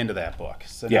 and that's the end of that book.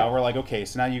 So Yeah. now we're like, okay,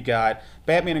 so now you got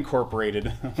Batman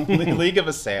Incorporated, League of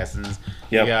Assassins.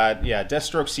 Yep. You got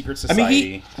Deathstroke Secret I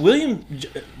Society. mean,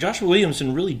 Joshua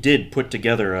Williamson really did put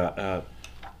together a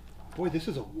Boy, this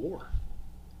is a war.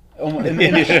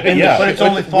 Yeah. But it's with,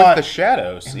 only with fought the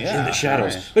shadows. Yeah, in the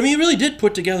shadows. right. I mean, he really did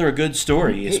put together a good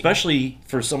story, especially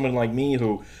for someone like me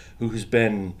who's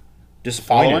been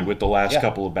disappointed Following? with the last Yeah.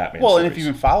 couple of Batman Well, stories. and if you've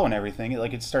been following everything,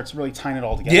 it starts really tying it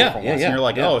all together Yeah, for once. yeah, yeah, And you're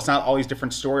like, yeah. oh, it's not all these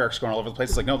different story arcs going all over the place.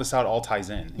 It's like, no, this is how it all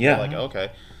ties in. And Yeah. You're like,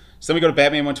 okay. So then we go to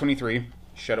Batman 123,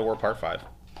 Shadow War Part 5,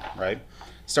 right?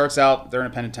 Starts out, they're in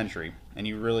a penitentiary, and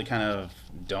you really kind of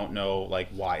don't know, like,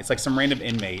 why. It's like some random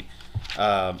inmate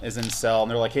is in a cell,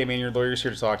 and they're like, hey, man, your lawyer's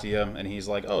here to talk to you. And he's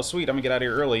like, oh, sweet, I'm going to get out of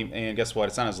here early. And guess what?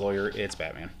 It's not his lawyer, it's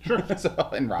Batman. Sure.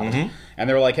 And Robin. And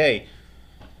they're like, hey,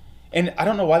 and I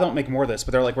don't know why they don't make more of this,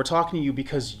 but they're like, we're talking to you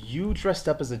because you dressed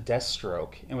up as a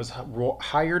Deathstroke and was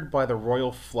hired by the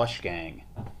Royal Flush Gang,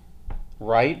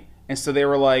 right? And so they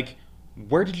were like,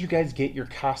 where did you guys get your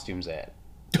costumes at?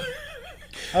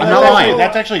 I'm not lying.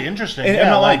 That's actually interesting. And, Yeah, I'm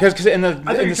not lying, like- because in the I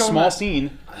thought you were talking small about-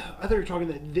 scene. I thought you were talking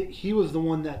that he was the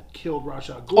one that killed Ra's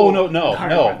al Ghul. Oh no, and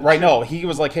hired by the no! He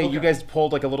was like, hey, you Okay. guys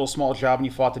pulled like a little small job and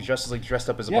you fought the Justice League dressed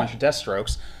up as a Yeah. bunch of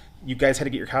Deathstrokes. You guys had to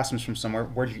get your costumes from somewhere.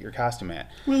 Where'd you get your costume at?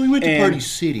 well, we went to And- Party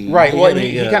City, Right. Well, and and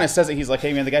he they, kind of says it. He's like,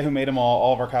 hey, man, the guy who made them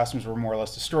all of our costumes were more or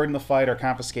less destroyed in the fight or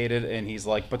confiscated. And he's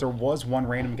like, but there was one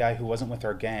random guy who wasn't with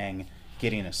our gang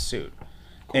getting a suit.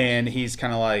 And he's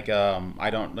kind of like, I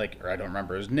don't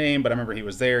remember his name, but I remember he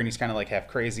was there, and he's kind of like half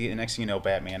crazy. And next thing you know,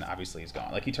 Batman obviously is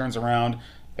gone. Like he turns around,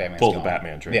 Batman's Pull the gone.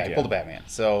 Batman trick, Yeah, he yeah. pulled the Batman.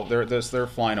 So they're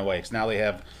flying away. So now they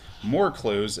have more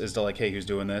clues as to like, hey, who's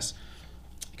doing this?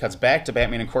 It cuts back to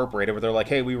Batman Incorporated, where they're like,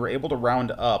 hey, we were able to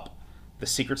round up the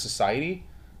Secret Society,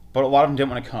 but a lot of them didn't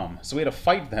want to come. So we had to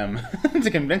fight them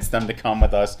to convince them to come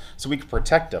with us so we could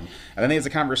protect them. And then he has a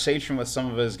conversation with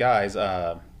some of his guys,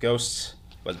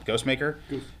 Ghostmaker?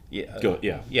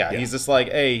 Yeah. He's just like,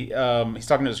 hey, he's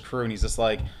talking to his crew, and he's just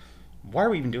like, why are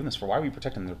we even doing this for? Why are we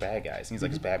protecting their bad guys? And he's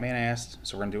like, 'cause Batman asked,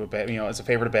 so we're gonna do it. It's a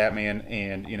favor to Batman,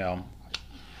 and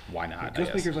why not? I guess.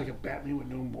 Ghostmaker's like a Batman with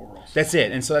no morals. That's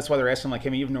it, and so that's why they're asking, like, hey,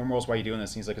 man, you have no morals. Why are you doing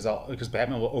this? And he's like, because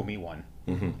Batman will owe me one.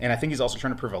 And I think he's also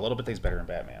trying to prove a little bit that he's better than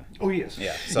Batman. Oh yes.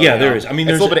 Yeah. So, Yeah, there is. I mean, it's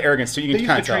there's a little bit of arrogance too. You They can used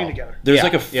kind to of train tell. together. there's Yeah,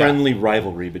 like a yeah. friendly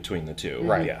rivalry between the two.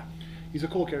 Right. Yeah. He's a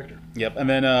cool character. Yep, and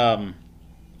then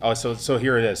so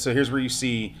here it is. So here's where you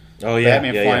see Oh, yeah,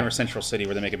 Batman yeah, flying yeah. over Central City,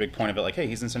 where they make a big point of it, like, hey,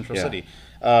 he's in Central Yeah. City.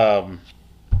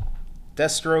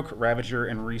 Deathstroke, Ravager,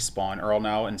 and Respawn are all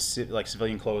now in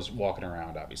civilian clothes, walking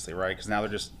around, obviously, right? Because now they're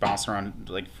just bouncing around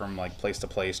from place to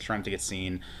place, trying to get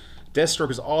seen.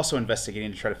 Deathstroke is also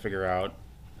investigating to try to figure out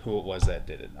who it was that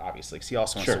did it, obviously, because he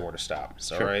also wants Sure. the war to stop.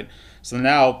 So Sure. right, so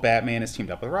now Batman is teamed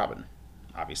up with Robin,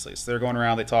 obviously. So they're going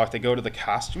around, they talk, they go to the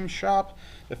costume shop,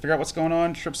 they figure out what's going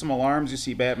on, trip some alarms. You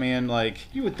see Batman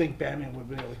You would think Batman would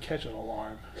be able to catch an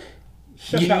alarm.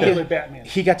 he, That's not really Batman.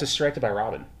 he got distracted by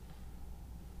Robin.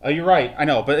 Oh, you're right. I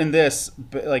know, but in this,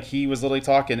 he was literally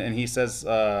talking, and he says,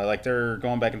 they're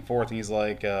going back and forth, and he's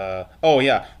like, oh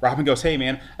yeah. Robin goes, hey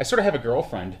man, I sort of have a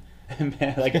girlfriend, and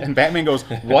Batman goes,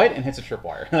 what? And hits a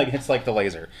tripwire, hits the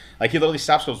laser. He literally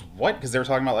stops, goes, what? Because they were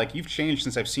talking about you've changed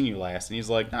since I've seen you last, and he's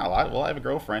like, no, I have a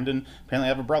girlfriend, and apparently I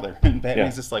have a brother, and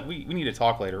Batman's just like, we need to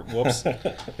talk later. Whoops,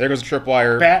 there goes a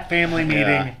tripwire. Bat family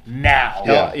meeting now.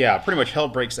 Yeah, pretty much hell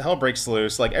breaks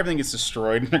loose. Everything gets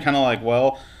destroyed. They're kind of like,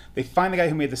 well, they find the guy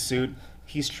who made the suit.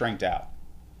 He's tranked out.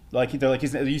 They're like,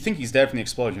 you think he's dead from the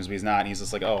explosions, but he's not. And he's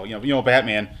just like, oh,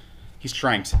 Batman, he's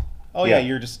tranked. Oh yeah,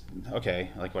 you're just okay.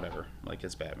 Whatever.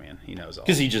 It's Batman. He knows all.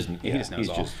 Because he just knows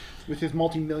all. With his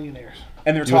multi-millionaires.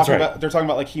 And they're That's talking right.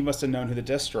 about he must have known who the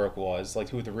Deathstroke was,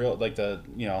 who the real the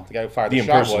guy who fired The the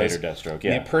shot was. impersonator Deathstroke, And yeah.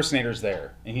 the impersonator's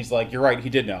there, and he's like, "You're right, he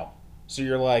did know." So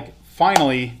you're like,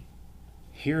 finally,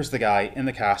 here's the guy in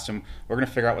the costume. We're gonna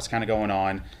figure out what's kind of going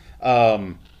on.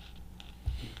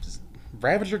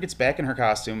 Ravager gets back in her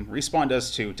costume. Respawn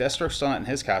does too. Deathstroke's still not in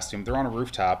his costume. They're on a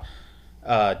rooftop.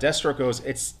 Deathstroke goes,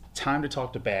 "It's time to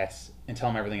talk to Bats and tell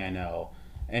him everything I know."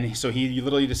 And so he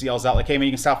literally just yells out, "Hey man,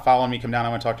 you can stop following me. Come down. I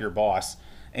want to talk to your boss."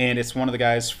 And it's one of the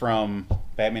guys from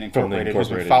Batman Incorporated who's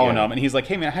been following him. And he's like,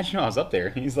 "Hey man, how'd you know I was up there?"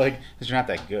 And he's like, "Because you're not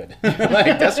that good."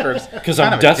 Deathstroke's 'Cause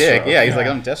kind I'm of a dick. Deathstroke. Yeah, he's like,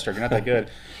 "I'm Deathstroke. You're not that good."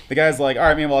 The guy's like, "All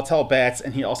right, man. Well, I'll tell Bats."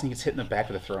 And he also gets hit in the back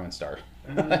with a throwing star.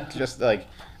 Just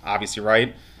obviously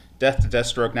right. Death to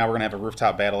Deathstroke. Now we're gonna have a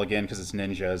rooftop battle again because it's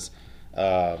ninjas.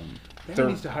 Batman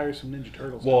needs to hire some Ninja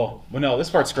Turtles. Well, no, this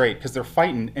part's great because they're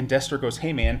fighting, and Deathstroke goes,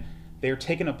 "Hey man, they're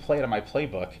taking a play out of my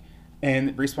playbook."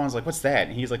 And Respawn's like, "What's that?"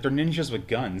 And he's like, "They're ninjas with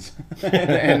guns."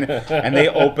 and they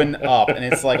open up, and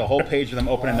it's a whole page of them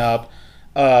opening up.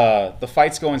 The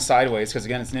fight's going sideways because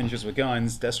again, it's ninjas with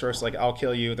guns. Deathstroke's like, "I'll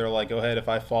kill you." They're like, "Go ahead. If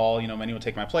I fall, many will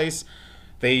take my place."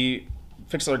 They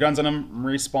fix their guns on him.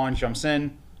 Respawn jumps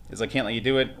in. Is like, "Can't let you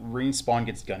do it." Respawn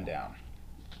gets gunned down.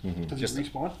 Does just- he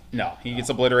respawn? No, he gets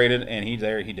obliterated, and he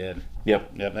did.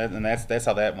 Yep. And that's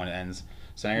how that one ends.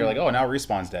 So now you're like, oh, now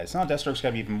Respawn's dead. So now Deathstroke's got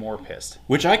to be even more pissed.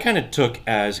 Which I kind of took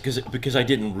as because I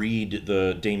didn't read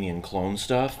the Damian Clone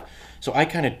stuff, so I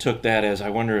kind of took that as I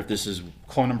wonder if this is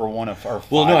Clone number one of our.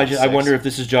 well, no, I wonder if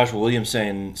this is Joshua Williams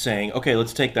saying, okay,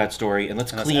 let's take that story and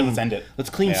let's end it. Let's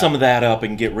clean Yeah. some of that up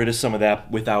and get rid of some of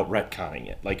that without retconning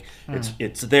it.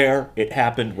 It's there, it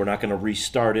happened. We're not going to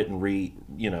restart it and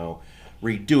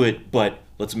redo it, but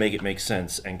let's make it make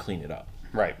sense and clean it up.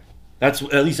 Right. At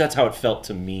least that's how it felt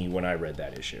to me when I read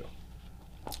that issue.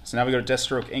 So now we go to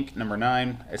Deathstroke Inc. number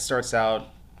 9. It starts out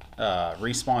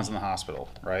Respawn's in the hospital,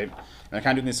 right? And they're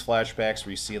kind of doing these flashbacks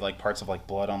where you see parts of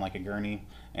blood on a gurney,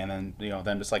 and then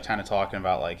them just kind of talking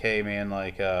about hey man,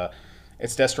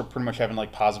 it's Deathstroke pretty much having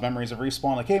positive memories of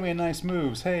Respawn, hey man, nice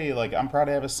moves, hey I'm proud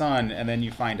to have a son, and then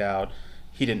you find out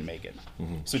he didn't make it.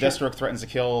 So Deathstroke threatens to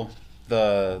kill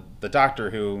the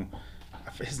doctor who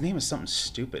his name is something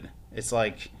stupid. It's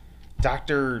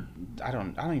Doctor, I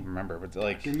don't even remember, but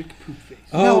Your McPoop face.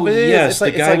 Oh, but it is. yes, It's the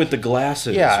like- guy it's like- with the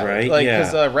glasses, yeah, right?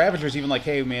 Because Ravager's even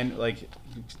hey man,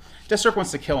 Deathstroke wants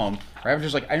to kill him.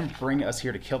 Ravager's I didn't bring us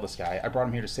here to kill this guy. I brought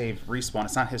him here to save Respawn.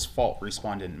 It's not his fault.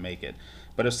 Respawn didn't make it.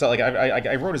 But it's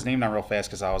I wrote his name down real fast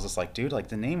because I was just dude,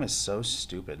 the name is so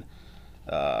stupid.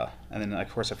 And then of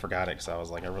course I forgot it because I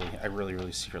was I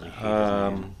really secretly hate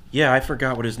his name. Yeah, I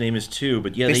forgot what his name is too,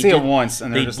 but yeah, They say it once,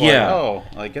 and they're just yeah. oh,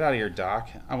 get out of here, Doc.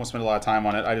 I won't spend a lot of time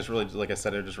on it. I just really, I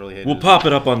said, I just really hate it. We'll pop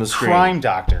it up on the screen. Crime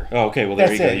Doctor. Oh, okay, well there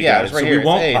That's you go. it. You Yeah, got it's it. right So here. we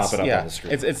won't It's- pop it up yeah. on the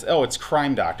screen. It's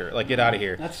Crime Doctor. Get out of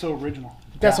here. That's so original.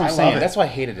 That's what I I'm love saying. it. That's why I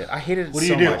hated it. I hated it What do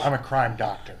so you do? much. I'm a crime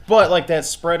doctor. But that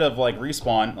spread of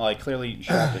Respawn, clearly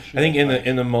shot the shit. I think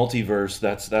in the multiverse,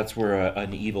 that's where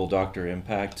an evil Doctor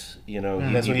Impact,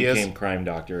 That's what he is. became Crime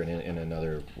Doctor in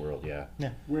another world. Yeah,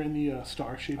 We're in the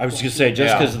star-shaped. I was just gonna say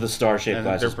just Yeah. because of the star-shaped And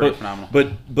they're glasses, pretty but, phenomenal.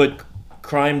 but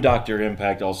Crime Doctor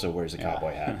Impact also wears a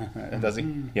cowboy hat. Does he?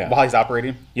 Yeah. While he's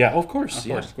operating. Yeah, of course.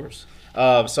 course. Of course.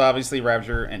 So obviously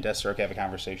Ravager and Deathstroke have a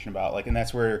conversation about and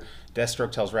that's where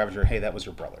Deathstroke tells Ravager, "Hey, that was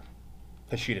your brother,"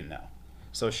 because she didn't know.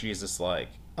 So she's just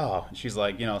oh, and she's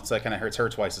like, it's like kind of hurts her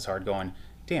twice as hard. Going,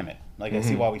 damn it! Like I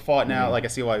see why we fought now. Like I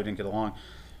see why we didn't get along.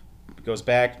 Goes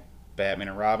back, Batman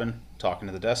and Robin talking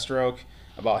to the Deathstroke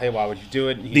about, hey, why would you do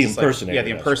it? And he's The just impersonator like,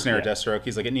 the impersonator Deathstroke, Deathstroke.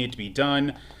 He's like, it needed to be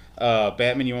done.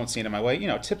 Batman, you won't stand in my way.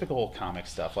 Typical comic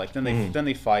stuff. Like then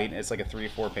they fight. It's like a 3 or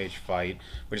 4 page fight,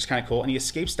 which is kind of cool. And he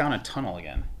escapes down a tunnel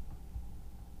again,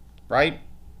 right?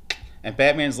 And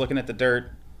Batman's looking at the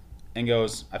dirt and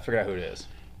goes, I figured out who it is.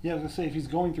 Yeah, I was gonna say if he's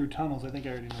going through tunnels, I think I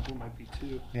already know who it might be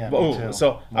too. Yeah, Oh, me too.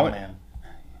 so I went- man.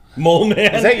 Mole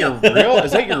Man. Is that your real?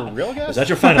 Is that your real guess? Is that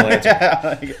your final answer?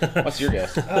 Like, what's your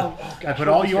guess? Oh, I gosh, put what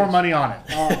all was your his? money on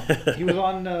it. He was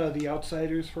on The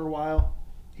Outsiders for a while.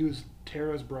 He was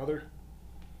Tara's brother.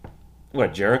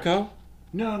 What, Jericho?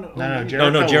 No, No,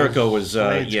 No, Jericho was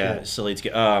Slade's yeah, kid. Slade's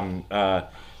kid.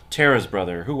 Tara's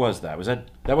brother. Who was that? Was that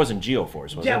wasn't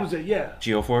Geoforce? Was Yeah, it? was it? Yeah.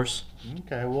 Geoforce?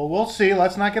 Okay, well, we'll see.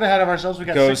 Let's not get ahead of ourselves. We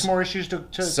got Goes- 6 more issues to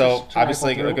So to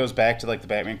obviously rifle it through. goes back to like the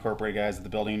Batman Incorporated guys at the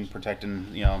building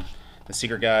protecting, the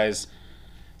secret guys.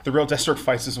 The real Deathstroke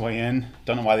fights his way in.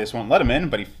 Don't know why they just won't let him in,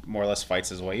 but he more or less fights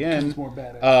his way in. It's more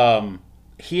badass.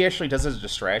 He actually does it as a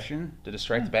distraction to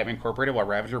distract the Batman Incorporated while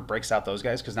Ravager breaks out those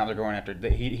guys because now they're going after.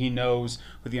 He knows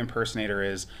who the impersonator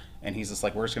is, and he's just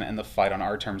like, we're just going to end the fight on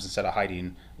our terms instead of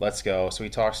hiding. Let's go. So he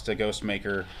talks to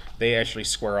Ghostmaker. They actually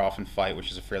square off and fight,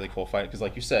 which is a fairly cool fight because,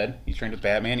 like you said, he trained with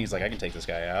Batman. He's like, I can take this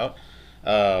guy out.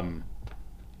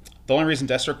 The only reason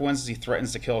Deathstroke wins is he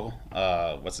threatens to kill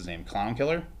what's his name, Clown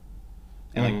Killer,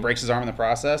 and like breaks his arm in the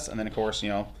process, and then of course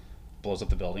blows up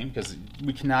the building because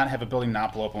we cannot have a building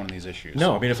not blow up one of these issues.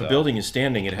 No, I mean if a building is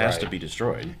standing, it has to Right. be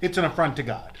destroyed. It's an affront to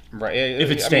God. right? If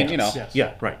it I stands, mean, Yes.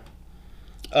 yeah, right.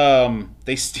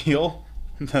 They steal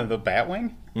the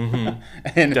Batwing, and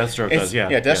Deathstroke it's- does, yeah,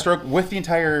 yeah, Deathstroke with the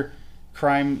entire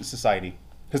crime society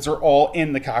because they're all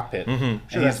in the cockpit. And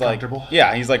Sure, that's comfortable.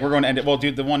 Yeah, he's like, we're going to end it. Well,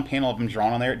 dude, the one panel of them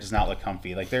drawn on there, it does not look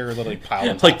comfy. Like they're literally piled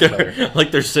on top Like of each other.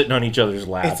 they're sitting on each other's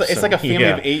laps. It's like a family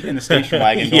yeah. of 8 in the station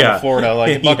wagon going Yeah. to Florida.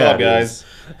 Like, buckle Yeah, up, it guys.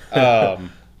 is.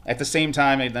 At the same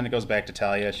time, then it goes back to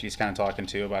Talia. She's kind of talking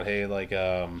too about, hey, like,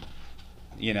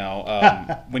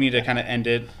 we need to kind of end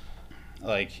it.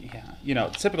 Like, yeah,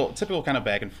 typical kind of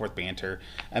back and forth banter.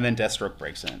 And then Deathstroke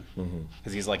breaks in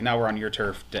because he's like, now we're on your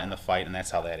turf to end the fight, and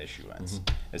that's how that issue ends.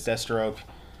 It's Deathstroke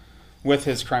with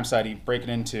his crime society breaking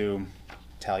into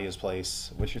Talia's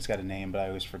place, which it's got a name, but I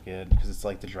always forget because it's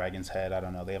like the dragon's head. I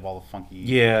don't know. They have all the funky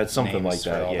Yeah, it's something names like for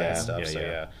that. all Yeah, that stuff. So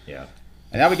yeah. Yeah.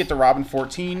 and now we get to Robin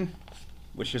 14,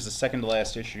 which is the second to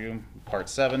last issue, part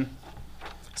 7.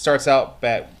 Starts out,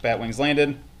 Batwing's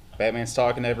landed. Batman's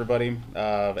talking to everybody.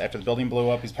 After the building blew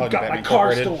up, he's probably Got my Batman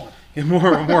car Incorporated.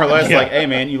 stolen. More or less Yeah. like, hey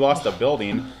man, you lost a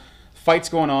building. Fight's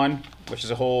going on, which is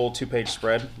a whole 2-page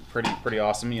spread. Pretty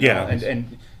awesome. Yeah.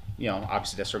 And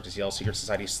obviously Deathstroke just yells, Secret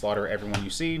Society, slaughter everyone you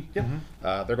see.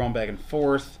 Yep. They're going back and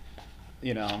forth.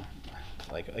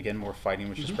 Like again, more fighting,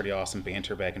 which is pretty awesome.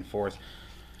 Banter back and forth.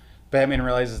 Batman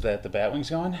realizes that the Batwing's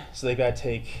gone, so they gotta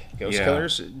take Ghost Yeah.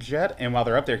 Killer's jet. And while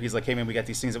they're up there, he's like, "Hey man, we got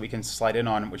these things that we can slide in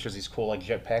on, which is these cool like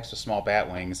jetpacks with small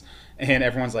Batwings." And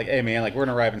everyone's like, "Hey man, like we're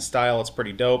gonna arrive in style. It's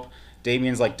pretty dope."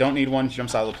 Damien's like, "Don't need one."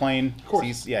 Jumps out of the plane. Of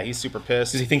course. He's super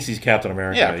pissed. Because he thinks he's Captain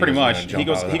America. Yeah, He pretty doesn't wanna much. jump He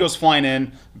goes out of he that. goes flying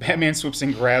in. Batman swoops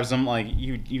in, grabs him like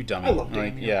you dummy. I love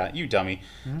like Damien. yeah, you dummy.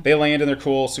 They land in their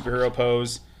cool superhero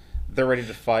pose. They're ready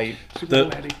to fight. Superhero The-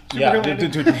 landing. Yeah, Superhero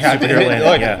landing. dude, yeah, Superhero landing,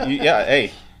 look, yeah. yeah.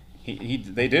 Hey,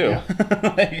 they do.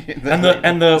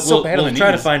 And the So we'll, bad on we'll the try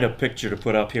to knees. find a picture to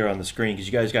put up here on the screen because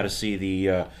you guys got to see the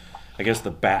I guess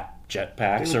the bat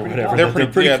jetpacks They or look pretty whatever. cool. They're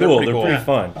pretty- yeah, they're cool. pretty They're cool. pretty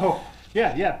fun. Oh,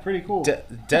 yeah, pretty cool.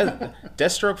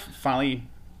 Deathstroke finally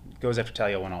goes after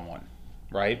Talia one-on-one,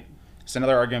 right? It's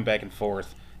another argument back and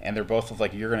forth, and they're both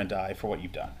like, "You're gonna die for what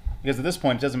you've done." Because at this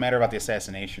point, it doesn't matter about the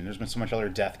assassination. There's been so much other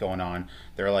death going on.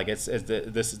 They're like,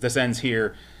 this ends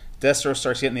here. Deathstroke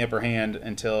starts getting the upper hand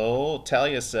until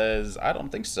Talia says, "I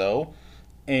don't think so,"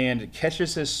 and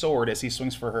catches his sword as he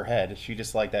swings for her head. She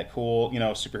just like that cool,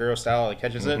 superhero style, like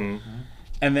catches it,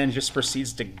 and then just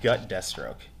proceeds to gut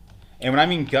Deathstroke. And when I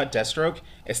mean gut Deathstroke,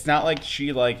 it's not like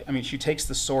she takes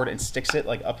the sword and sticks it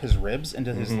like up his ribs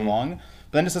into his lung,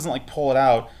 but then just doesn't like pull it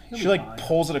out. She be like fine.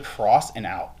 pulls it across and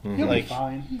out. He'll Like be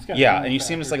fine. He's got yeah, no and you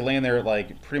see him just like factor. laying there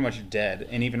like pretty much dead,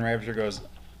 and even Ravager goes,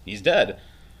 "He's dead."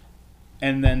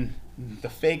 And then the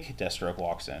fake Deathstroke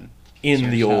walks in. In So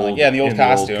the you're just kinda old like, yeah, in the old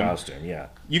costume. costume, yeah.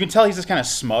 You can tell he's just kind of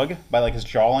smug by like his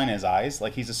jawline and his eyes.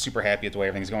 Like he's just super happy at the way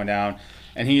everything's going down.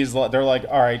 And they're like,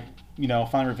 all right,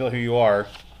 finally reveal who you are.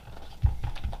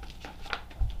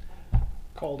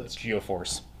 Called It's it.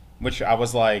 Geoforce, which I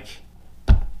was like,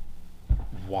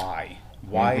 why?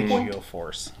 Why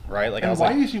Geoforce? Right? Like I And was why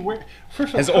like, is he wearing?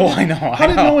 First of his, all, oh, I know. How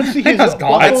did no one see his His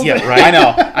gauntlets? buckle? Yeah, right. I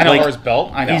know. Like, Or his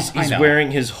belt. I know. He's I know.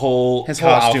 wearing his whole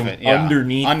costume outfit, yeah.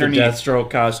 underneath the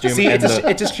Deathstroke costume. See, and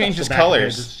it just changes back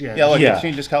colors. there, Yeah, look, Yeah. it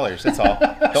changes colors. That's all.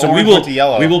 The so orange went to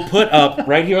yellow. we will put up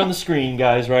right here on the screen,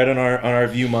 guys, right on our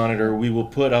view monitor. We will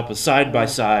put up a side by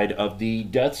side of the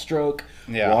Deathstroke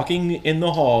walking in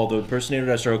the hall, the impersonator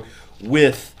Deathstroke,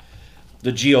 with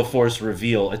the Geoforce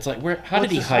reveal. It's like, how did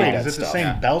he hide that Is it the stuff?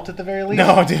 same belt at the very least?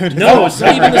 No, dude. No, it's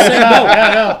not even the same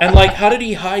belt. And like, how did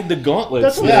he hide the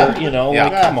gauntlets? That's There, you know, Yeah.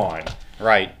 like, come on.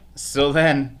 Right. So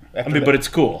then, I mean, but it's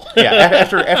cool. yeah.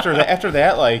 After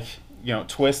that, like, you know,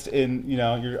 twist in, you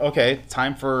know, you're okay.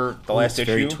 Time for the last it's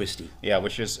issue. very twisty. Yeah,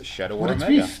 which is Shadow War What it's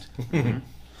Omega. feast.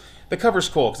 The cover's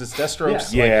cool because it's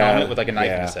Deathstroke's Yeah. like Yeah. helmet with like a knife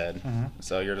in Yeah. his head.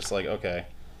 So you're just like, okay,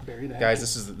 Bury that. guys,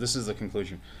 this is the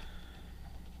conclusion.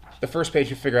 The first page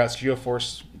you figure out is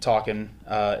Geoforce talking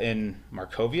in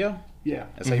Markovia. Yeah.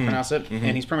 That's how you pronounce it.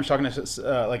 And he's pretty much talking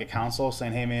to like a council,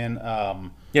 saying, "Hey, man,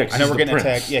 Yeah, 'cause I know he's we're the getting prince.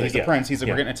 attacked. Yeah, he's the Yeah. prince. He's like,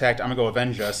 Yeah. we're getting attacked. I'm gonna go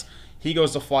avenge us." He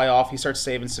goes to fly off. He starts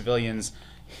saving civilians.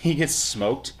 He gets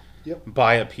smoked Yep.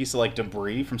 by a piece of like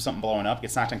debris from something blowing up.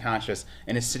 Gets knocked unconscious,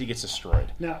 and his city gets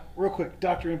destroyed. Now, real quick,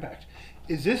 Doctor Impact.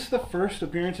 Is this the first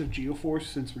appearance of Geoforce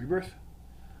since Rebirth?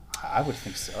 I would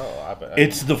think so.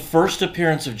 It's the first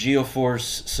appearance of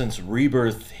Geoforce since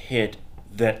Rebirth hit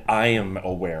that I am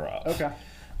aware of. Okay.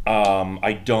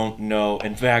 I don't know.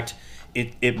 In fact,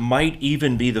 it might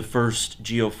even be the first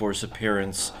Geoforce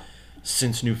appearance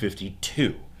since New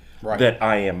 52 Right. that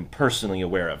I am personally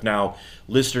aware of. Now,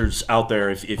 listeners out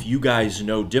there, if you guys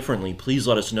know differently, please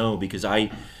let us know, because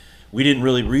we didn't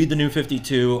really read the New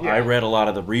 52. Yeah. I read a lot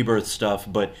of the Rebirth stuff,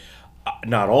 but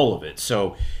not all of it.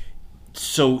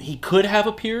 So he could have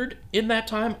appeared in that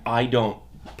time. I don't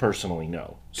personally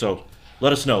know. So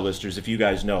let us know, listeners, if you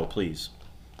guys know, please.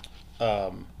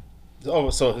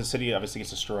 So his city obviously gets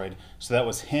destroyed. So that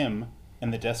was him in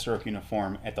the Deathstroke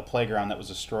uniform at the playground that was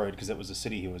destroyed because it was the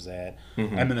city he was at.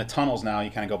 And then the tunnels, now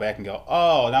you kind of go back and go,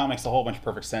 oh, now it makes a whole bunch of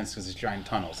perfect sense because it's giant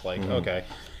tunnels. Like, okay.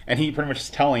 And he pretty much is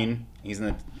telling, he's in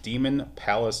the Demon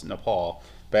Palace, Nepal.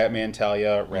 Batman,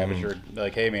 Talia, Ravager,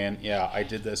 like, hey man, yeah, I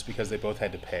did this because they both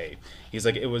had to pay. He's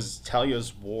like, it was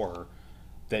Talia's war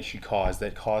that caused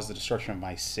the destruction of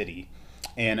my city.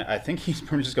 And I think he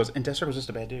pretty much just goes, and Deathstroke was just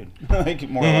a bad dude, like,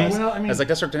 more or less. Well, I mean, As like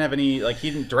Deathstroke didn't have any, like,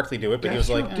 he didn't directly do it, but he was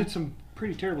like, Deathstroke did some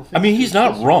pretty terrible things. I mean, he's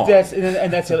not wrong. that's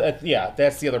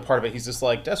the other part of it. He's just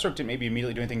like, Deathstroke didn't maybe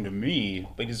immediately do anything to me,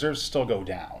 but he deserves to still go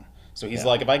down. So he's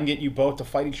like, if I can get you both to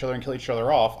fight each other and kill each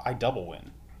other off, I double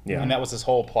win. Yeah. And that was his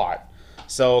whole plot.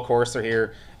 So of course they're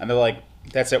here, and they're like,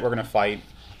 that's it, we're gonna fight.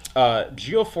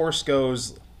 Geoforce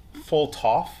goes full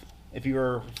Toph. If you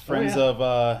were friends yeah. of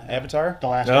Avatar. The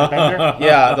last Airbender?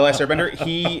 Yeah, the Last Airbender.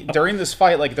 He during this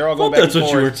fight, like they're all going back That's and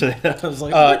what you were forth. today. I was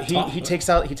like, He takes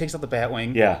out the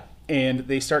Batwing. yeah, And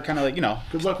they start kind of like,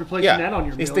 Good luck replacing yeah, that on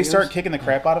your they millions. start kicking the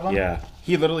crap out of him. yeah,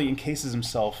 He literally encases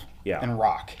himself Yeah. in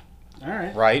rock, All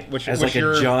right. right? Which as which like a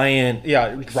you're- giant. yeah,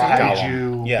 rock kaiju.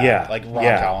 column. Yeah, Yeah, like rock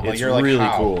yeah, column. Like it's you're like, really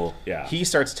how? cool, yeah. He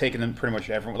starts taking them pretty much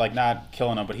everyone, like not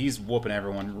killing them, but he's whooping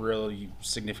everyone really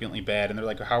significantly bad. And they're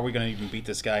like, how are we going to even beat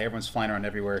this guy? Everyone's flying around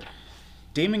everywhere.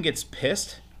 Damon gets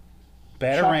pissed.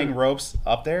 Batarang Shocker. ropes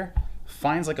up there,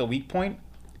 finds like a weak point,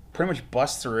 pretty much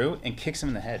busts through and kicks him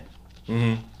in the head.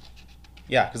 Mm-hmm.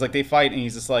 Yeah, because like they fight and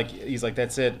he's like,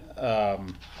 that's it.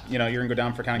 You're gonna go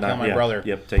down for kind of killing my yeah, brother.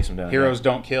 Yep, takes him down. Heroes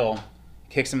don't kill.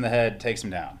 Kicks him in the head, takes him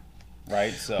down.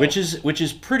 Right. So Which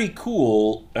is pretty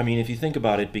cool. I mean, if you think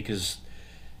about it, because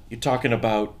you're talking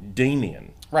about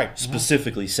Damien, right.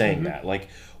 specifically saying that. Like,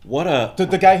 what a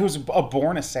The guy who's a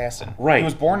born assassin. Right. He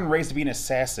was born and raised to be an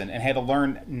assassin and had to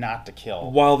learn not to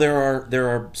kill. while there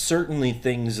are certainly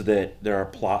things that there are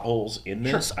plot holes in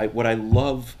this. What I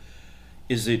love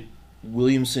is that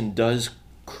Williamson does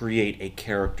create a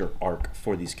character arc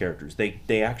for these characters.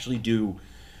 They actually do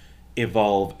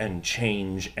evolve and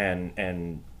change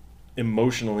and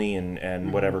emotionally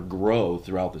and whatever grow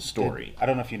throughout the story. I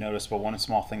don't know if you noticed, but one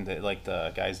small thing that like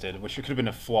the guys did, which could have been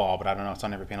a flaw, but I don't know, it's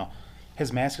on every panel.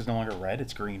 His mask is no longer red,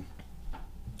 it's green.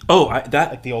 Oh, Like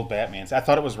that the old Batman's. I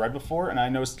thought it was red before, and I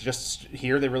noticed just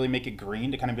here they really make it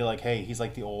green to kind of be like, hey, he's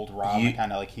like the old Robin,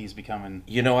 kind of like he's becoming...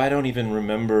 I don't even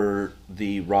remember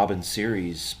the Robin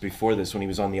series before this when he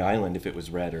was on the island, if it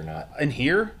was red or not. In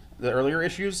here, the earlier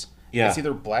issues, Yeah. It's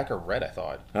either black or red, I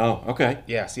thought. Oh, okay.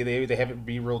 Yeah, see, they have it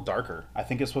be real darker. I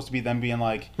think it's supposed to be them being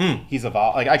like, he's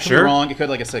evolved. Like, I could Sure. be wrong. It could,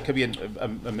 like I said, it could be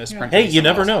a misprint. Hey, Maybe you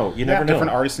never something else. know. You never know.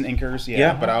 Different artists and inkers, yeah.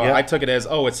 Yeah, But yeah. I took it as,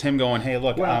 oh, it's him going, hey,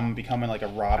 look, Well, I'm becoming like a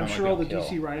Robin. I'm sure all the kill.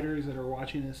 DC writers that are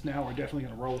watching this now are definitely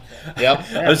going to roll with that.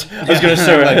 Yep. I was going to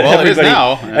say, Like, well, it is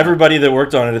now. Yeah. everybody that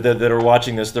worked on it that are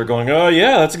watching this, they're going, oh,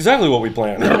 yeah, that's exactly what we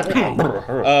planned.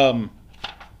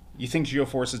 You think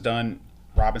Geoforce is done?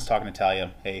 Robin's talking to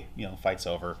Talia. Hey, fight's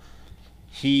over.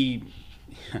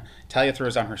 Talia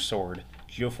throws down her sword.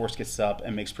 Geoforce gets up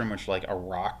and makes pretty much like a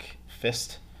rock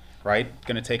fist, right?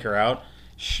 Gonna take her out.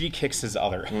 She kicks his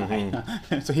other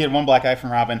eye. So he had one black eye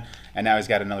from Robin, and now he's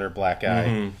got another black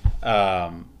eye.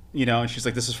 And she's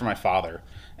like, this is for my father.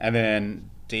 And then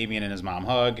Damian and his mom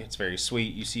hug. It's very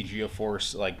sweet. You see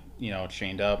Geoforce, like,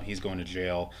 chained up. He's going to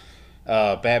jail.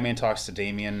 Batman talks to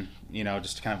Damian,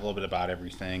 just kind of a little bit about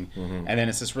everything. And then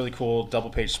it's this really cool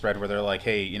double-page spread where they're like,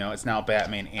 hey, it's now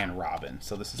Batman and Robin.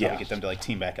 So this is how we get them to, like,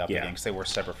 team back up again, because they were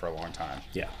separate for a long time.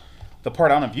 Yeah. The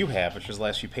part I don't know if you have, which is the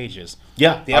last few pages.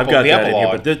 Yeah, The I've got the that in here,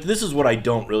 epilogue. but this is what I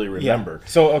don't really remember.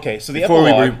 So, okay, so the Before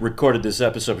epilogue... we recorded this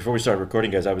episode, before we started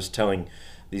recording, guys, I was telling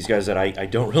these guys that I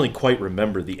don't really quite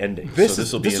remember the ending. This so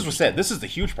is will be what's said. This is the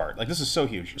huge part. Like, this is so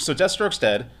huge. So Deathstroke's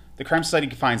dead. The crime society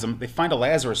finds him. They find a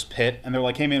Lazarus pit, and they're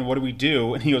like, "Hey man, what do we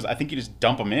do?" And he goes, "I think you just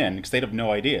dump him in," because they'd have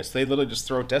no idea. So they literally just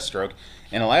throw Deathstroke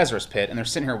in a Lazarus pit, and they're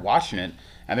sitting here watching it,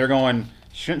 and they're going,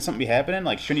 "Shouldn't something be happening?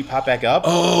 Like, shouldn't he pop back up?"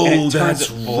 Oh, and it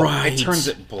that's It turns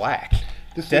it black.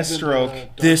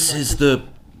 Deathstroke. This is the...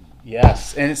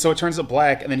 Yes, and so it turns it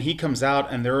black, and then he comes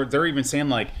out, and they're even saying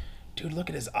like, "Dude, look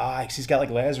at his eye, 'cause he's got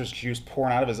like Lazarus juice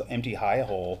pouring out of his empty eye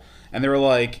hole." And they were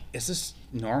like, "Is this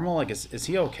normal? Like, is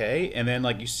he okay?" And then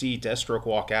like you see Deathstroke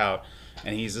walk out,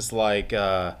 and he's just like,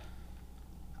 "I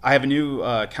have a new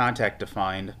contact to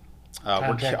find."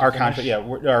 Our contact, yeah,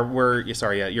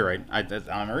 you're right.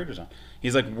 I'm a reader zone.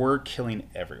 He's like, "We're killing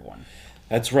everyone."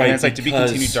 That's right. And it's like to be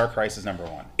because continued. Dark Crisis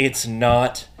 #1. It's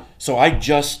not... So I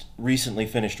just recently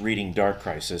finished reading Dark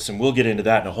Crisis, and we'll get into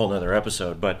that in a whole nother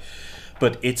episode, but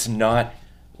it's not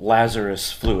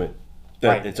Lazarus fluid.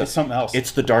 Right, it's something else.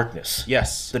 It's the darkness.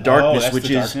 Yes. The darkness, that's which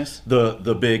the is darkness?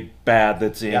 the big bad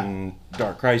that's in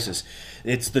Dark Crisis.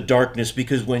 It's the darkness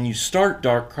because when you start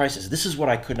Dark Crisis, this is what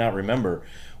I could not remember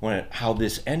how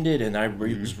this ended, and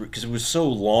because it was so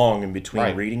long in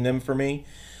between reading them for me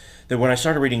that when I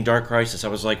started reading Dark Crisis, I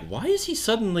was like, why is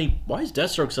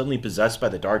Deathstroke suddenly possessed by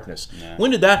the darkness? Yeah.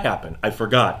 When did that happen? I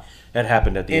forgot. That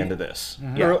happened at the end of this.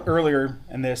 Earlier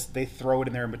in this, they throw it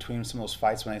in there in between some of those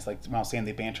fights when when I was saying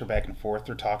they banter back and forth.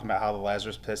 They're talking about how the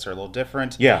Lazarus pits are a little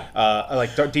different. Yeah.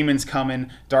 Like demons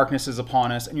coming, darkness is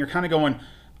upon us, and you're kind of going,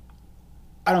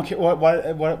 I don't care what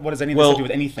does any of this have to do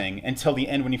with anything until the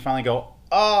end when you finally go,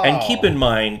 oh. And keep in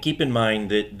mind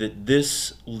that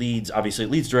this leads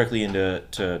directly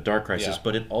into Dark Crisis,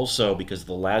 but it also, because of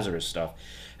the Lazarus stuff,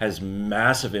 has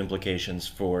massive implications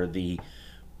for the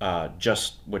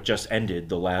what just ended,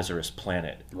 the Lazarus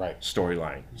Planet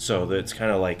storyline. So that it's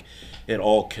kind of like it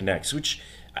all connects, which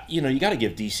you got to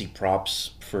give DC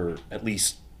props for at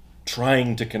least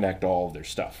trying to connect all of their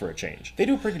stuff for a change. They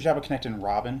do a pretty good job of connecting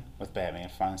Robin with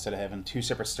Batman instead of having two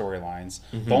separate storylines.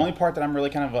 The only part that I'm really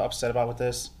kind of upset about with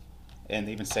this, and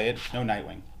they even say it, no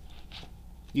Nightwing.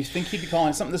 You think he'd be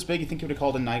calling something this big? You think he would have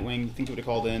called in Nightwing? You think he would have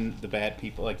called in the bad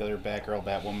people, like the other Batgirl,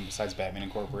 Batwoman, besides Batman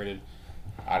Incorporated?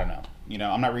 I don't know.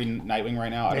 I'm not reading Nightwing right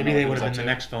now. Maybe they would have been the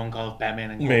next phone call if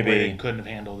Batman Incorporated couldn't have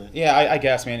handled it. Yeah, I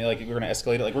guess, man. Like, we're going to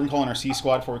escalate it. Like, we're going to call in our C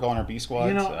Squad before we call in our B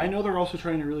Squad. I know they're also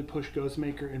trying to really push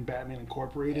Ghostmaker and Batman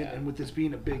Incorporated, and with this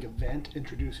being a big event,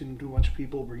 introducing to a bunch of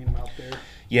people, bringing them out there.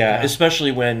 Yeah,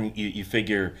 especially when you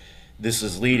figure this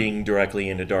is leading directly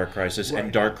into Dark Crisis,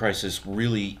 and Dark Crisis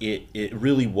really, it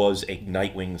really was a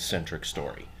Nightwing-centric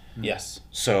story. Yes.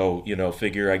 So,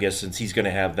 figure, I guess, since he's going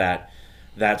to have that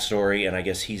story, and I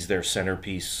guess he's their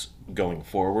centerpiece going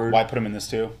forward. Why put him in this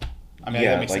too? I mean,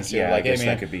 that makes sense too. I guess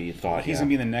that could be thought. He's gonna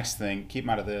be in the next thing. Keep him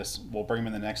out of this. We'll bring him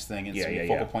in the next thing, and it's a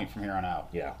focal point from here on out.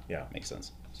 Yeah, makes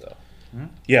sense. So,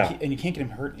 yeah, and you can't get him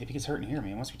hurt if he gets hurt in here,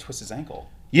 man. Once we twist his ankle.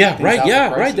 Yeah, right.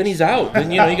 Yeah, right. Then he's out.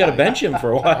 Then you got to bench him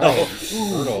for a while.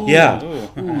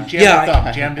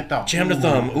 Jammed a thumb. Jammed a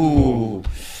thumb. Ooh,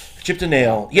 chipped a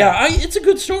nail. Yeah, it's a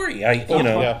good story.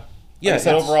 Yeah. Like I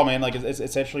said, overall, man, like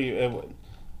it's actually,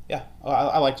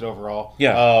 I liked it overall.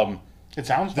 Yeah. It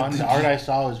sounds fun. The art I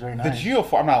saw was very nice. The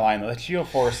Geoforce, I'm not lying though. The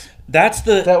Geoforce.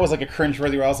 That was like a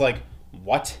cringe-worthy where I was like,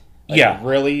 what? Like,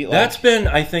 really? Like, that's been,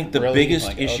 I think, the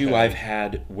biggest issue okay. I've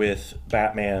had with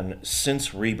Batman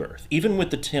since Rebirth, even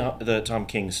with the Tom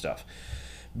King stuff,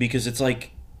 because it's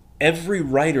like every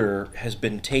writer has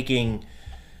been taking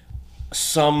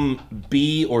some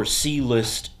B or C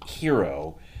list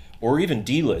hero, or even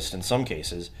D list in some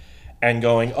cases, and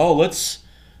going, oh, let's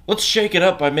shake it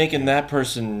up by making that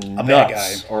person nuts, bad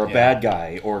guy. or a bad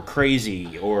guy, or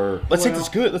crazy, or Let's take this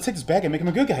bad guy, and make him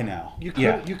a good guy now. You could,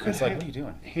 Yeah. you could It's like, what are you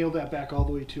doing? hail that back all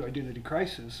the way to Identity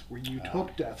Crisis, where you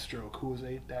took Deathstroke, who was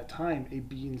at that time a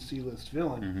B and C list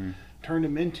villain, turned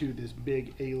him into this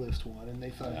big A list one, and they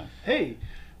thought, hey,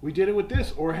 we did it with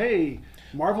this, or hey,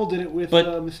 Marvel did it with But-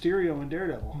 Mysterio and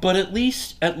Daredevil. but at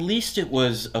least it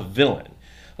was a villain.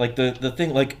 Like the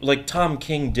thing, like Tom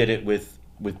King did it with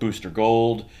Booster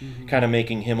Gold, kind of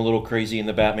making him a little crazy in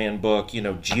the Batman book. You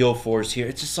know, Geoforce here.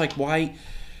 It's just like why?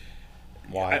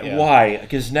 Yeah. Why?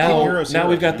 Because now heroes,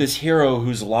 we've got man. this hero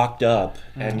who's locked up,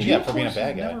 and Yeah, for being a Geoforce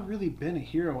bad has guy. never really been a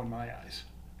hero in my eyes.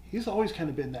 He's always kind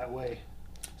of been that way.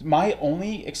 My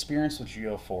only experience with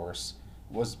Geoforce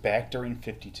was back during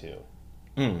 52.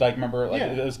 Like, remember, like, Yeah.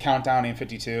 it was Countdown and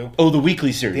 52? oh, the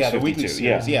weekly series, Yeah, the 52, weekly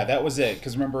series. Yeah, that was it.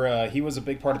 Because remember, he was a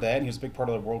big part of that, and he was a big part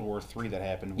of the World War III that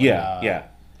happened. When, yeah.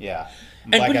 Yeah.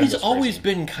 And Black but Adam he's goes always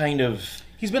crazy. been kind of,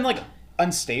 He's been, like,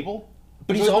 unstable.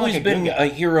 but he's been, always like, been good guy. a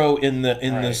hero in the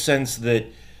Right. sense that,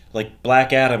 like,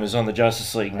 Black Adam is on the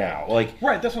Justice League now, like,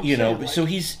 Right, that's what I'm you know. saying, like- So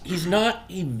he's not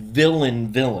a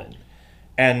villain,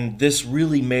 and this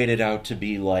really made it out to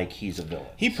be like he's a villain.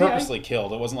 He purposely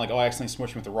killed. It wasn't like, oh, I accidentally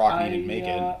smushed him with the rock and he didn't make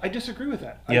it. I disagree with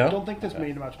that. Yeah? I don't think this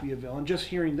made him out to be a villain. Just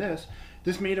hearing this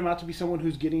made him out to be someone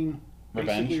who's getting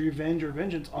basically revenge or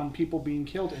vengeance on people being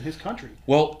killed in his country.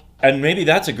 Well, and maybe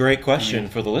that's a great question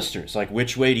for the listeners. Like,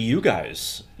 which way do you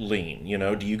guys lean? You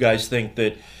know, do you guys think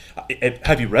that?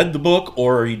 Have you read the book,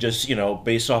 or are you just, you know,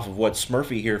 based off of what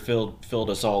Smurfy here filled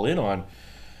us all in on?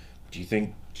 Do you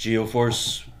think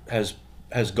Geoforce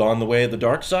has gone the way of the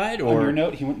dark side, or On your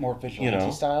note, he went more vigilante you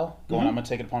know. style, going, I'm going to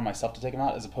take it upon myself to take him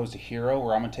out, as opposed to hero,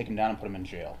 where I'm going to take him down and put him in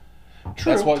jail.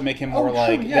 True. That's what would make him more true,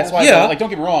 like. yeah. That's why, Yeah. like, don't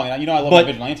get me wrong. You know, I love But-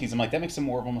 my vigilantes. I'm like, that makes him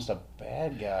more of almost a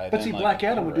bad guy. But than, see, like, Black a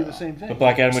Adam would do the hero. same thing. but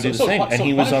Black Adam would do the same, and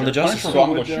he was on the Justice Punisher League.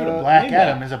 would go shoot him. Black Name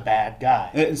Adam that. is a bad guy.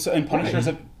 And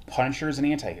Punisher's an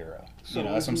anti-hero. So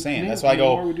That's what I'm if saying. Name- That's why I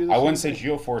Namor would go. do the I wouldn't same say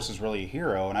Geoforce is really a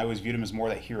hero, and I always viewed him as more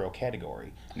that hero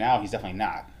category. Now he's definitely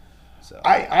not. So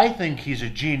I think he's a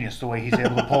genius the way he's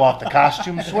able to pull off the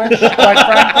costume switch, quite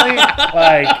frankly.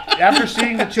 Like, after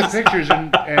seeing the two pictures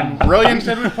and Brilliant. he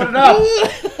said we put it up,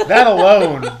 that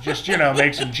alone just, you know,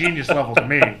 makes him genius level to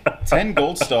me. 10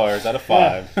 gold stars out of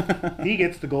 5. He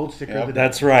gets the gold sticker Yep. of the day.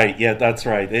 That's right. Yeah, that's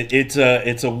right.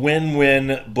 It's a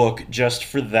win-win book just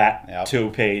for that Yep.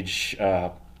 2-page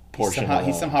portion. He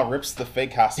alone. somehow rips the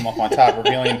fake costume off on top,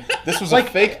 revealing this was a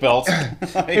fake belt.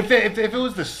 If it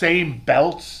was the same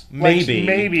belts, Maybe.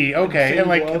 maybe, okay. Same And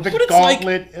like gloves. the But it's like-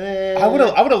 gauntlet. I would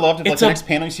have loved if, like, It's the a- next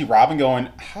panel you see Robin going,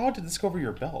 how did this go over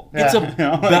your belt? It's a, Yeah. You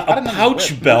know, like, a how did this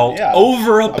pouch whip? belt Yeah.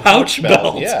 over a pouch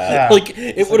belt. Yeah. Like,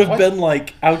 it would have what? been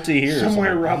like out to here. or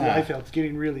Somewhere something. Rob Yeah. Liefeld's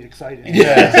getting really excited.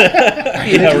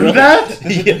 Yeah, do really.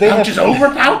 that? Pouches over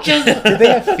pouches? Did they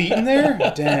have feet in there?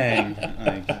 Dang.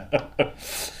 Like, but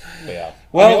yeah.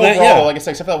 Well, overall, yeah. like I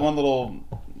said, except for that one little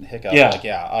hiccup. Yeah.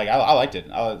 Like, I liked it.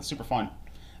 It's super fun.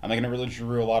 I'm thinking it really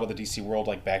drew a lot of the DC world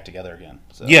like back together again.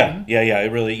 So. Yeah.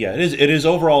 It really, it is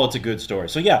overall, it's a good story.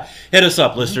 So yeah, hit us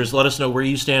up, listeners. Let us know where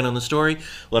you stand on the story.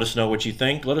 Let us know what you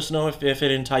think. Let us know if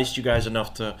it enticed you guys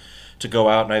enough to go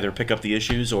out and either pick up the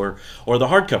issues or the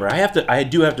hardcover. I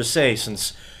do have to say,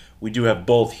 since we do have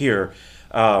both here,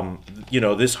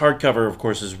 this hardcover, of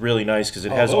course, is really nice because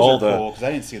it has those all are the. cool, 'cause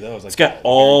I didn't see those. Like, It's got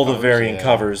all the variant variant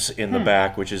covers in the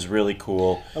back, which is really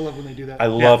cool. I love when they do that. I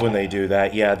love when they do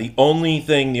that. Yeah, the only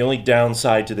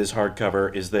downside to this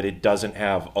hardcover is that it doesn't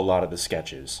have a lot of the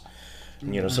sketches.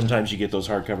 You know, sometimes you get those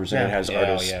hardcovers and it has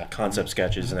artist concept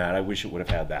sketches and that. I wish it would have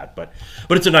had that, but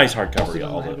it's a nice hardcover. Also doesn't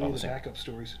all have the any of the same. backup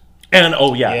stories. And right,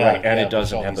 and yeah, it which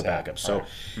doesn't all have the these have. backups. So Right.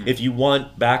 if you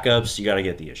want backups, you got to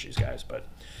get the issues, guys. But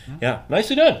yeah,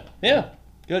 nicely done. Yeah,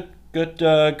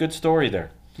 good story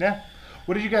there. Yeah.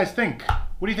 What did you guys think?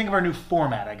 What do you think of our new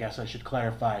format? I guess I should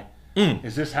clarify.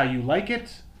 Is this how you like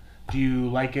it? Do you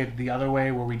like it the other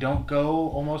way where we don't go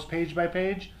almost page by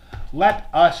page? Let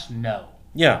us know.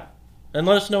 Yeah, and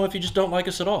let us know if you just don't like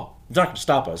us at all. It's not going to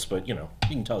stop us, but you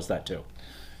can tell us that too.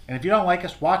 And if you don't like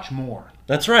us, watch more.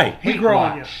 That's right. We grow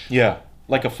on you. Yeah,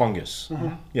 like a fungus.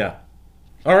 Yeah.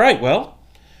 All right. Well,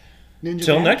 Ninja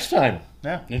till Man. next time.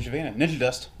 Yeah. Ninja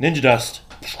Dust, Ninja Dust.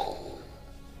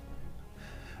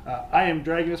 I am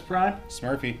Dragonus Prime.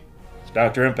 Smurfy.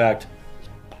 Dr. Impact.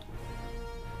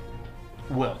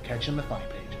 We'll catch you in the funny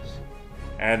pages.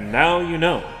 And now you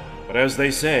know. But as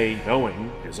they say,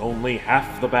 knowing is only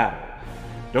half the battle.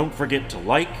 Don't forget to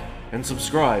like and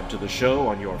subscribe to the show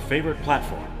on your favorite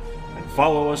platform. And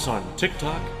follow us on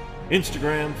TikTok,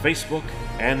 Instagram, Facebook,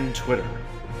 and Twitter.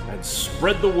 And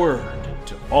spread the word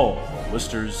to all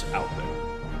listeners out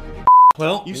there.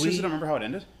 Well, You seriously don't remember how it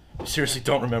ended seriously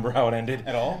don't remember how it ended.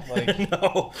 at all? Like,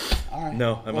 No. all right.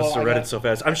 No, I Well, must have read it so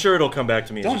fast. I'm sure it'll come back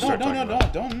to me as you start talking about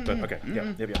it. don't. But okay,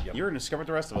 yeah, You're gonna discover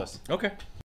the rest of us. Okay.